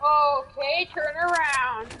 Okay, turn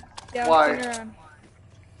around. Yeah, Why? turn around.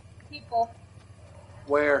 People.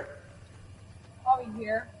 Where? Probably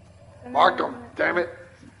here. Mark them, damn it.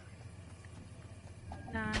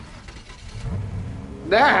 Nah.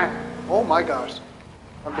 Nah. Oh my gosh.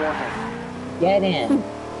 I'm going home. Get in.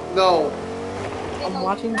 No, I'm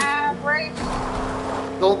watching. Break.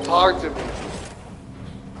 don't talk to me. To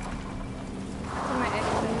my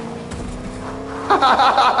exit.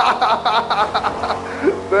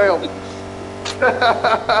 Damn.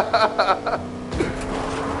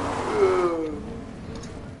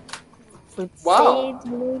 Wow.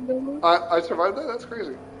 I survived that? That's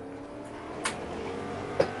crazy.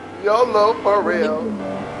 YOLO for real.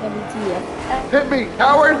 Hit me,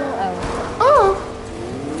 coward! Oh.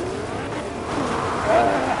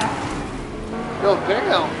 Yo,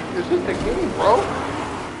 damn. Is this the game, bro?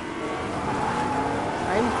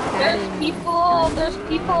 There's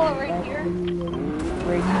people right here.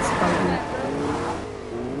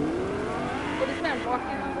 What is man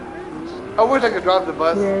walking on the bridge? I wish I could drive the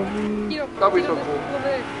bus. Tito, That'd be Tito, so there's cool. people over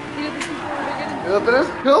there. Tito, there's people over there. Get Yeah, but let's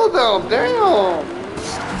kill them, damn!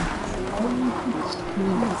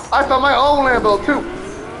 I found my own Lambo too.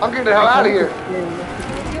 I'm getting the hell out of here.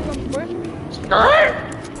 Alright?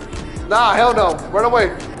 Nah, hell no. Run away.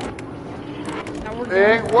 It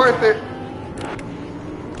ain't worth it.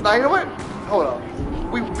 Nah, you know what? Hold on.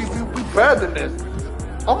 We better than this.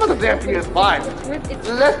 I'm on the damn PS5.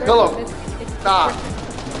 Let's kill him. Nah.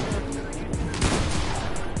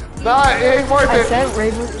 Nah, it ain't worth I it. sent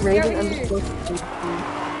Raven underscore.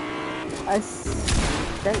 I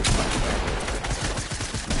sent.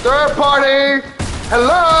 Third party.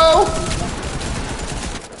 Hello.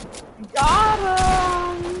 Got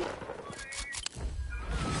him.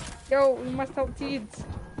 Yo, we must help Teeds.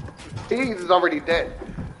 He's is already dead.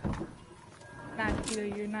 Nah, Tito,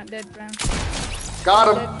 you're not dead, fam. Got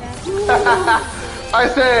him. Dead, fam. I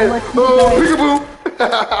said, oh, peekaboo.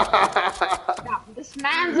 This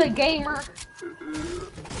man's a gamer.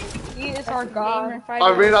 He is our god.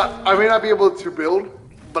 I may not be able to build,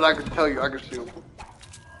 but I can tell you, I can shoot.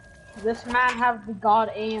 This man has the god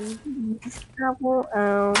aim. It's the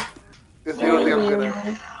only thing I'm good at.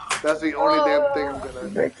 That's the only damn thing I'm good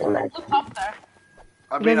at. Look up there.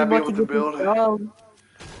 I may not be able to build,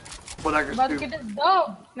 but I can About to shoot. get this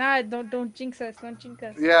dub. Nah, don't jinx us. Don't jinx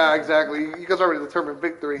us. Yeah, exactly. You guys already determined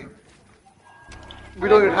victory. We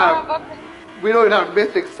don't even have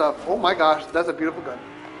mythic stuff. Oh my gosh, that's a beautiful gun.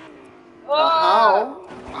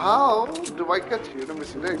 How do I get you? Let me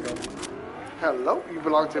see. There you go. Hello, you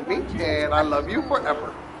belong to me, and I love you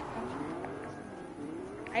forever.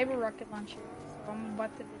 I have a rocket launcher, so I'm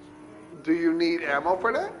about to destroy. Do you need ammo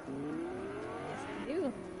for that? Yes, I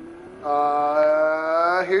do.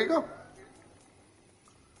 Here you go.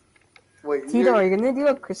 Wait, Tito, are you gonna do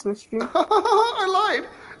a Christmas stream? I lied.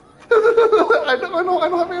 I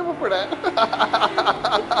don't have ammo for that.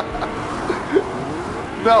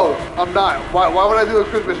 No, I'm not. Why would I do a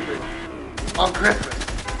Christmas tree? On Christmas.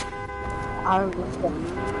 On Christmas.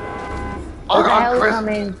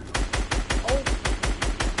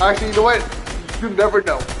 Actually, you know what? You never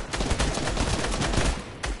know.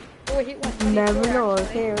 Oh, I hit 124, Never know.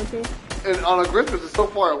 actually. Okay. And on a Christmas, it's so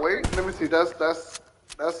far away. Let me see. That's like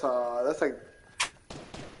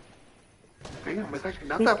Damn, it's actually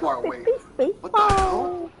not that far away. What the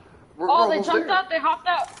hell? We're Oh, they almost jumped there. out. They hopped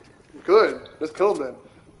out. Good. Let's kill them then.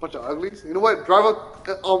 Bunch of uglies. You know what? Drive up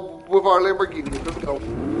with our Lamborghini. Let's go.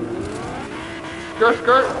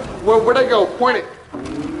 Skirt. Where'd they go? Point it.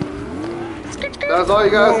 That's all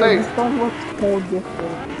you gotta say. This one looks so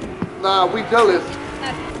different. Nah, we jealous.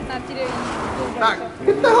 Not today. Nah,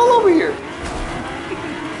 get the hell over here.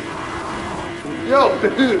 Yo,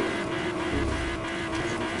 dude.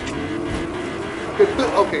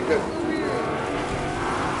 Okay, good.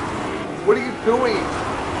 What are you doing?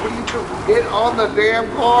 What are you doing? Get on the damn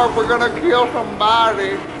car. We're gonna kill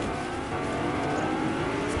somebody.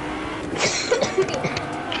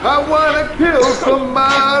 I wanna kill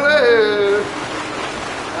somebody.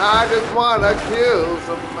 I just wanna kill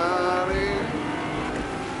somebody.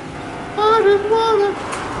 I just wanna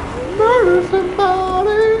murder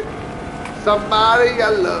somebody. Somebody I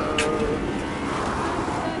love.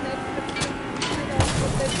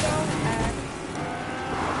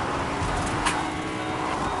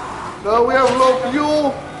 No, we have low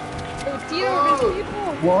fuel. Oh, Tito, there's people.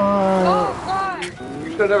 What? Oh, God. You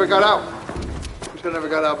should have never got out. You should have never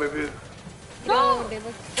got out, baby. No, they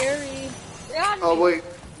look scary. Oh, wait.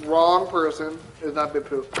 Wrong person. It's not Big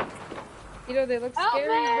Pooh. Tito, they look Help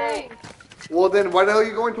scary, me. bro. Well, then why the hell are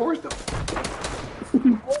you going towards them?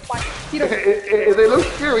 Oh, my. Tito. If they look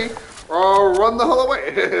scary, run the hell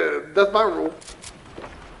away. That's my rule.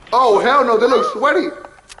 Oh, hell no. They look sweaty.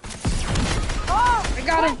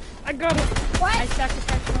 I got him. What? I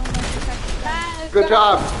sacrificed my own life. Good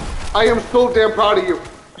job. I am so damn proud of you.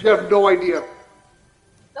 You have no idea.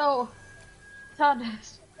 No.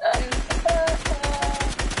 Thomas.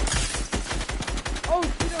 Oh,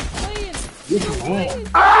 Tito's playing.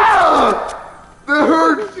 Ah! That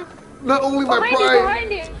hurts. Not only my pride.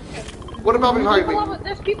 Behind you. What about behind me?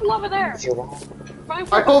 There's people over there.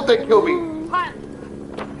 I hope they kill me.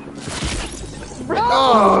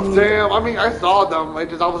 Oh, damn. I mean, I saw them. I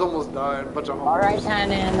was almost done. Bunch of homies. Alright,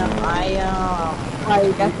 Tannen,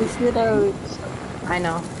 I got this shit out. I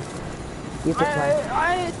know. You can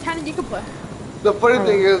play. Tanner, you can play. The funny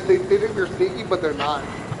thing is, they think they're sneaky, but they're not.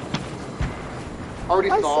 Already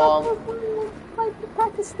saw them.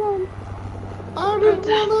 Pakistan. I didn't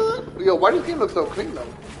wanna. Yo, why does this game look so clean though?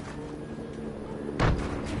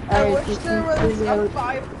 I wish there was a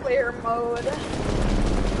 5-player mode.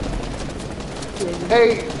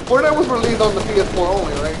 Hey, Fortnite was released on the PS4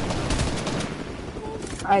 only, right?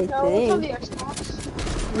 I No, it's on the think. Xbox.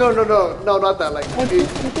 No, not that. Like,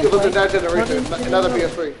 it was in that generation, not the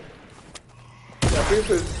PS3. Yeah,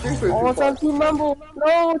 PS3. Oh, it's on Team Rumble.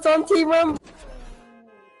 No, it's on Team Rumble.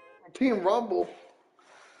 Team Rumble.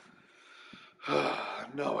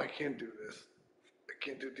 No, I can't do this. I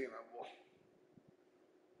can't do Team Rumble.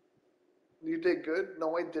 You did good?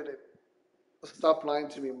 No, I didn't. Stop lying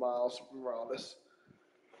to me, Miles Morales.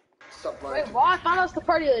 Stop lying Wait, to me. what? I thought I was the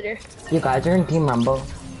party leader. You guys are in Team Rumble.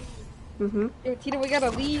 Yo, Tito, we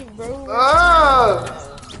gotta leave, bro. Ah!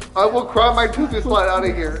 I will cry my tooth and slide out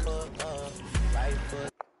of here.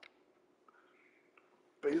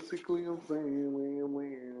 Basically, I'm saying,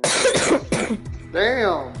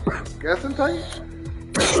 damn. Guessing tight?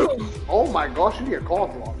 Oh my gosh, you need a call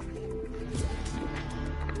block.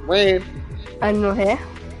 Red. I know here.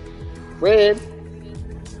 Red.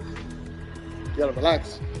 You gotta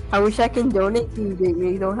relax. I wish I can donate to you, but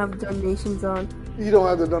you don't have donations on. You don't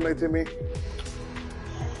have to donate to me.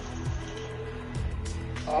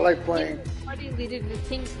 I like playing. Party leader,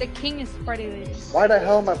 the king is party leader. Why the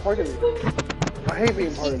hell am I party leader? I hate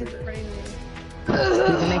being party King is leader. party leader.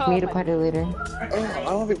 You can make me the party leader. I don't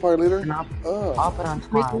want to be party leader. And I'll put on Make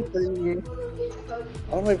squad. me party leader. I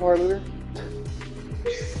don't want to be party leader.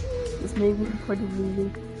 Just make me party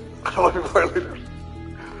leader. I don't want to be party leader.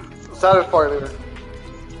 Saturday's party leader.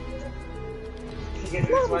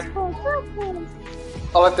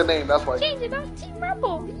 I like the name, that's why. Change it on Team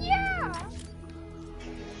Rumble, yeah!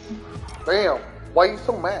 Damn, why are you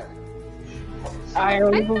so mad? I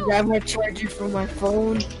don't even grab my charger from my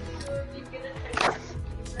phone.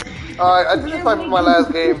 Alright, I think it's time for my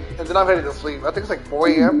last game, and then I'm heading to sleep. I think it's like 4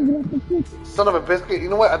 a.m. Son of a biscuit. You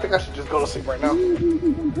know what? I think I should just go to sleep right now.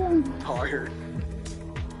 Tired.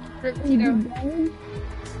 Tito.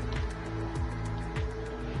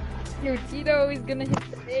 Yo, Tito is gonna hit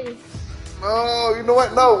the face. No, you know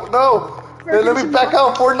what? No. Hey, let me back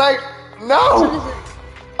out Fortnite. No!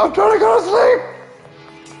 I'm trying to go to sleep.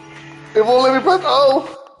 It won't let me press O.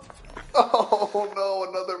 Oh no,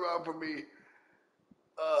 another round for me.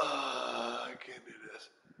 I can't do this.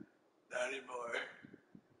 Not anymore.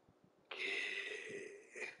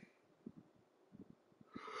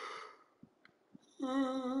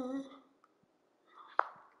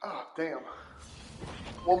 Oh, damn.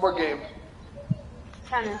 One more game.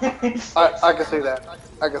 Tennis. I can say that.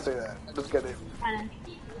 I can say that. Let's get it. Tennis.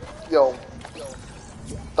 Yo,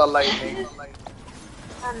 the lightning.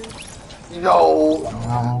 Tennis.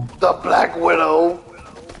 Yo, the Black Widow.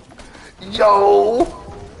 Yo,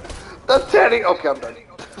 the Teddy. Okay, I'm done.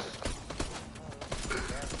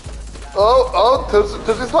 Oh,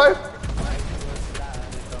 Tootsie Slide?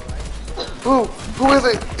 Who is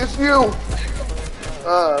it? It's you!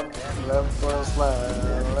 Left foot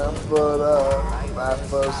slide, left foot up, right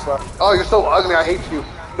foot slide. Oh, you're so ugly, I hate you.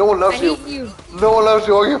 No one loves you. hate you. No one loves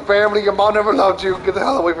you or your family, your mom never loved you. Get the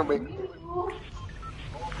hell away from me.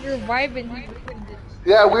 You're vibing. You ruined it.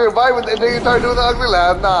 Yeah, we were vibing and then you started doing the ugly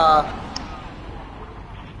laugh. Nah.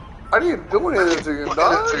 I didn't do anything to you,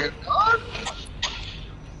 dog.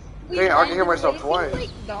 Dang, I can hear myself twice. Like,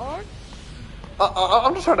 dog.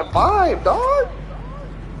 I'm just trying to vibe, dog.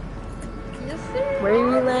 Yes, sir. Where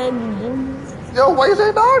you landing? Yo, why you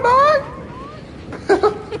say dog, dog?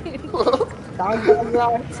 Dog,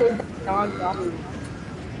 say dog.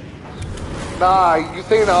 Nah, you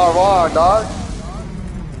saying it all wrong, dog.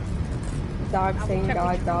 Dog saying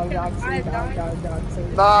dog saying dog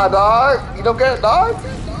saying. Nah, dog. You don't get it, dog?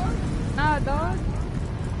 Nah, dog.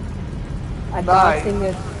 A dog saying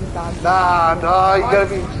a dog. Nah, dog. You gotta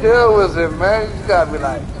be chill with it, man. You gotta be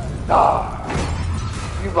like, dog.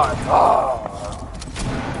 You like, dog.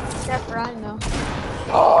 That's right, no.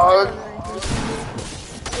 Dog.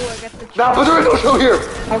 Oh, I got the Nah, but there is no show here.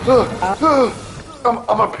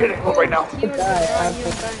 I'm a panic right now.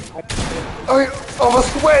 I'm a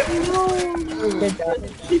sweat.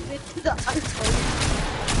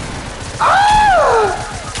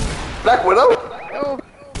 Ah! Black Widow? Oh,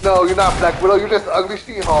 No, you're not Black Widow. You're just ugly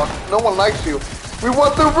She-Hulk. No one likes you. We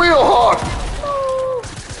want the real Hawk.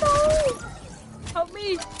 help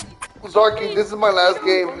me. Zarky, this is my last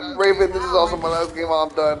game. Raven, this is also my last game. I'm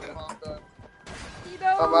done.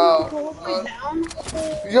 I'm out.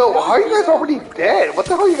 Yo, how are you guys already dead? What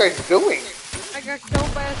the hell are you guys doing? I got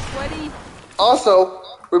killed by a sweaty. Also,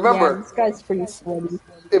 remember, Yeah, this guy's pretty sweaty.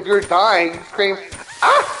 if you're dying, scream,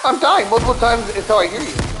 ah, I'm dying multiple times until I hear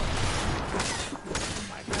you.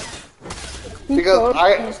 Because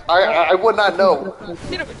I would not know.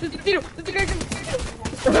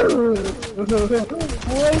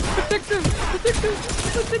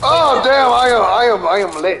 Oh damn, I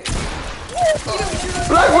am lit.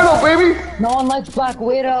 Black Widow, baby! No one likes Black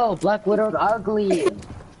Widow. Black Widow's ugly.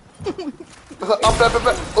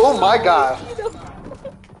 Oh my god.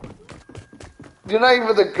 You're not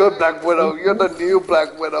even the good Black Widow, you're the new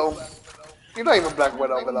Black Widow. You're not even Black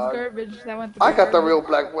Widow, but I got the real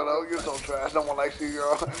Black Widow. You're so trash. No one likes you,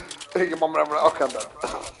 girl. Your mom never. Okay, I'm done.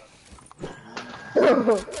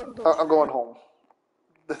 I'm going home.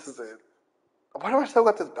 This is it. Why do I still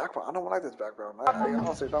got this background? I don't like this background. I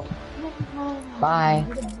honestly don't. Bye.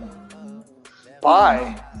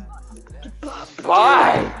 Bye.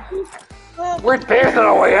 Bye. We're dancing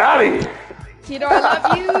our way out of here. Tito, I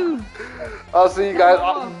love you. I'll see you guys.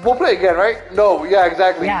 We'll play again, right? No, yeah,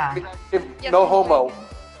 exactly. Yeah. No homo.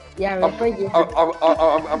 Yeah, we're pretty good.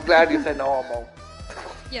 I'm glad you said no homo.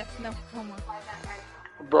 Yes, no homo.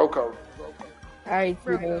 Bro code. Alright,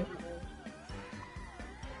 Tito.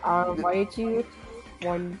 Why don't you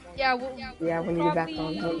when Yeah, when you get back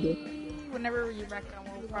on, whenever you're back on,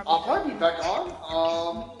 we'll probably. I'll probably be back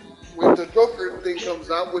on. When the Joker thing comes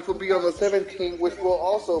out, which will be on the 17th, which will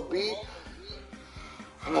also be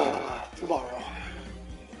tomorrow.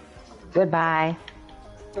 Goodbye.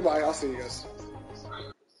 Goodbye. I'll see you guys.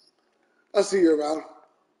 I'll see you around.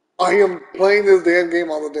 I am playing this damn game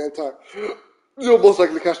all the damn time. You'll most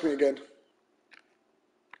likely catch me again.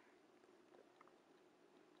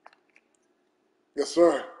 Yes,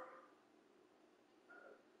 sir.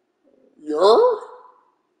 You're?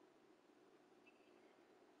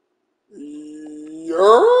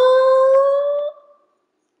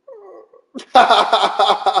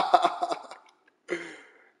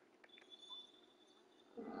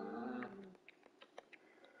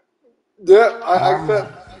 Yeah, I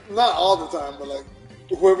accept. Not all the time, but like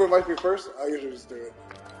whoever invites me first, I usually just do it.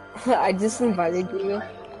 I just invited you.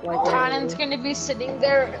 Like, Tannen's gonna be sitting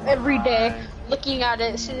there every day, looking at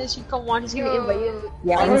it. As soon as you come on, he's gonna invite you.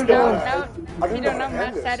 yeah, I let's didn't know go. that. I You didn't don't know know, I had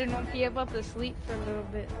Matt this. Saturn won't be able to sleep for a little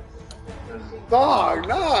bit. Dog,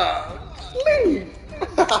 nah, sleep.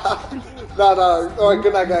 Nah. All right,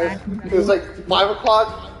 good night, guys. It's like 5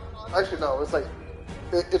 o'clock. Actually, no, it's like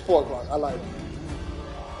it's 4 o'clock. I lied.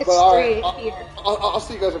 It's But all 3 right, here. I'll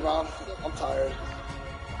see you guys around. I'm tired.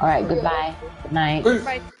 Alright, goodbye. Good night. Peace.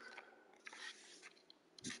 Bye.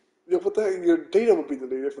 Yeah, what the heck? Your data will be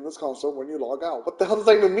deleted from this console when you log out. What the hell does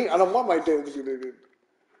that even mean? I don't want my data to be deleted.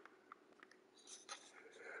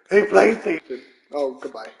 Hey, PlayStation. Oh,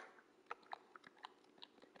 goodbye.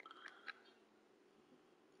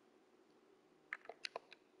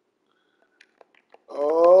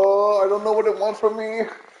 Oh, I don't know what it wants from me.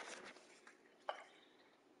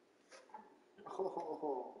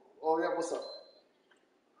 Oh yeah, what's up?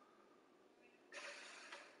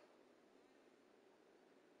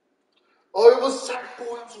 Oh, it was Sack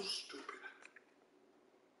Boy. I'm so stupid.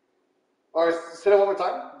 All right, say that one more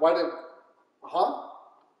time. Why did? Huh?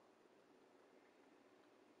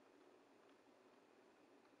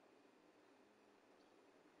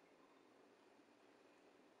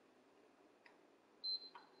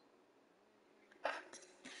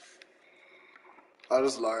 I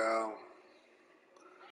just log out.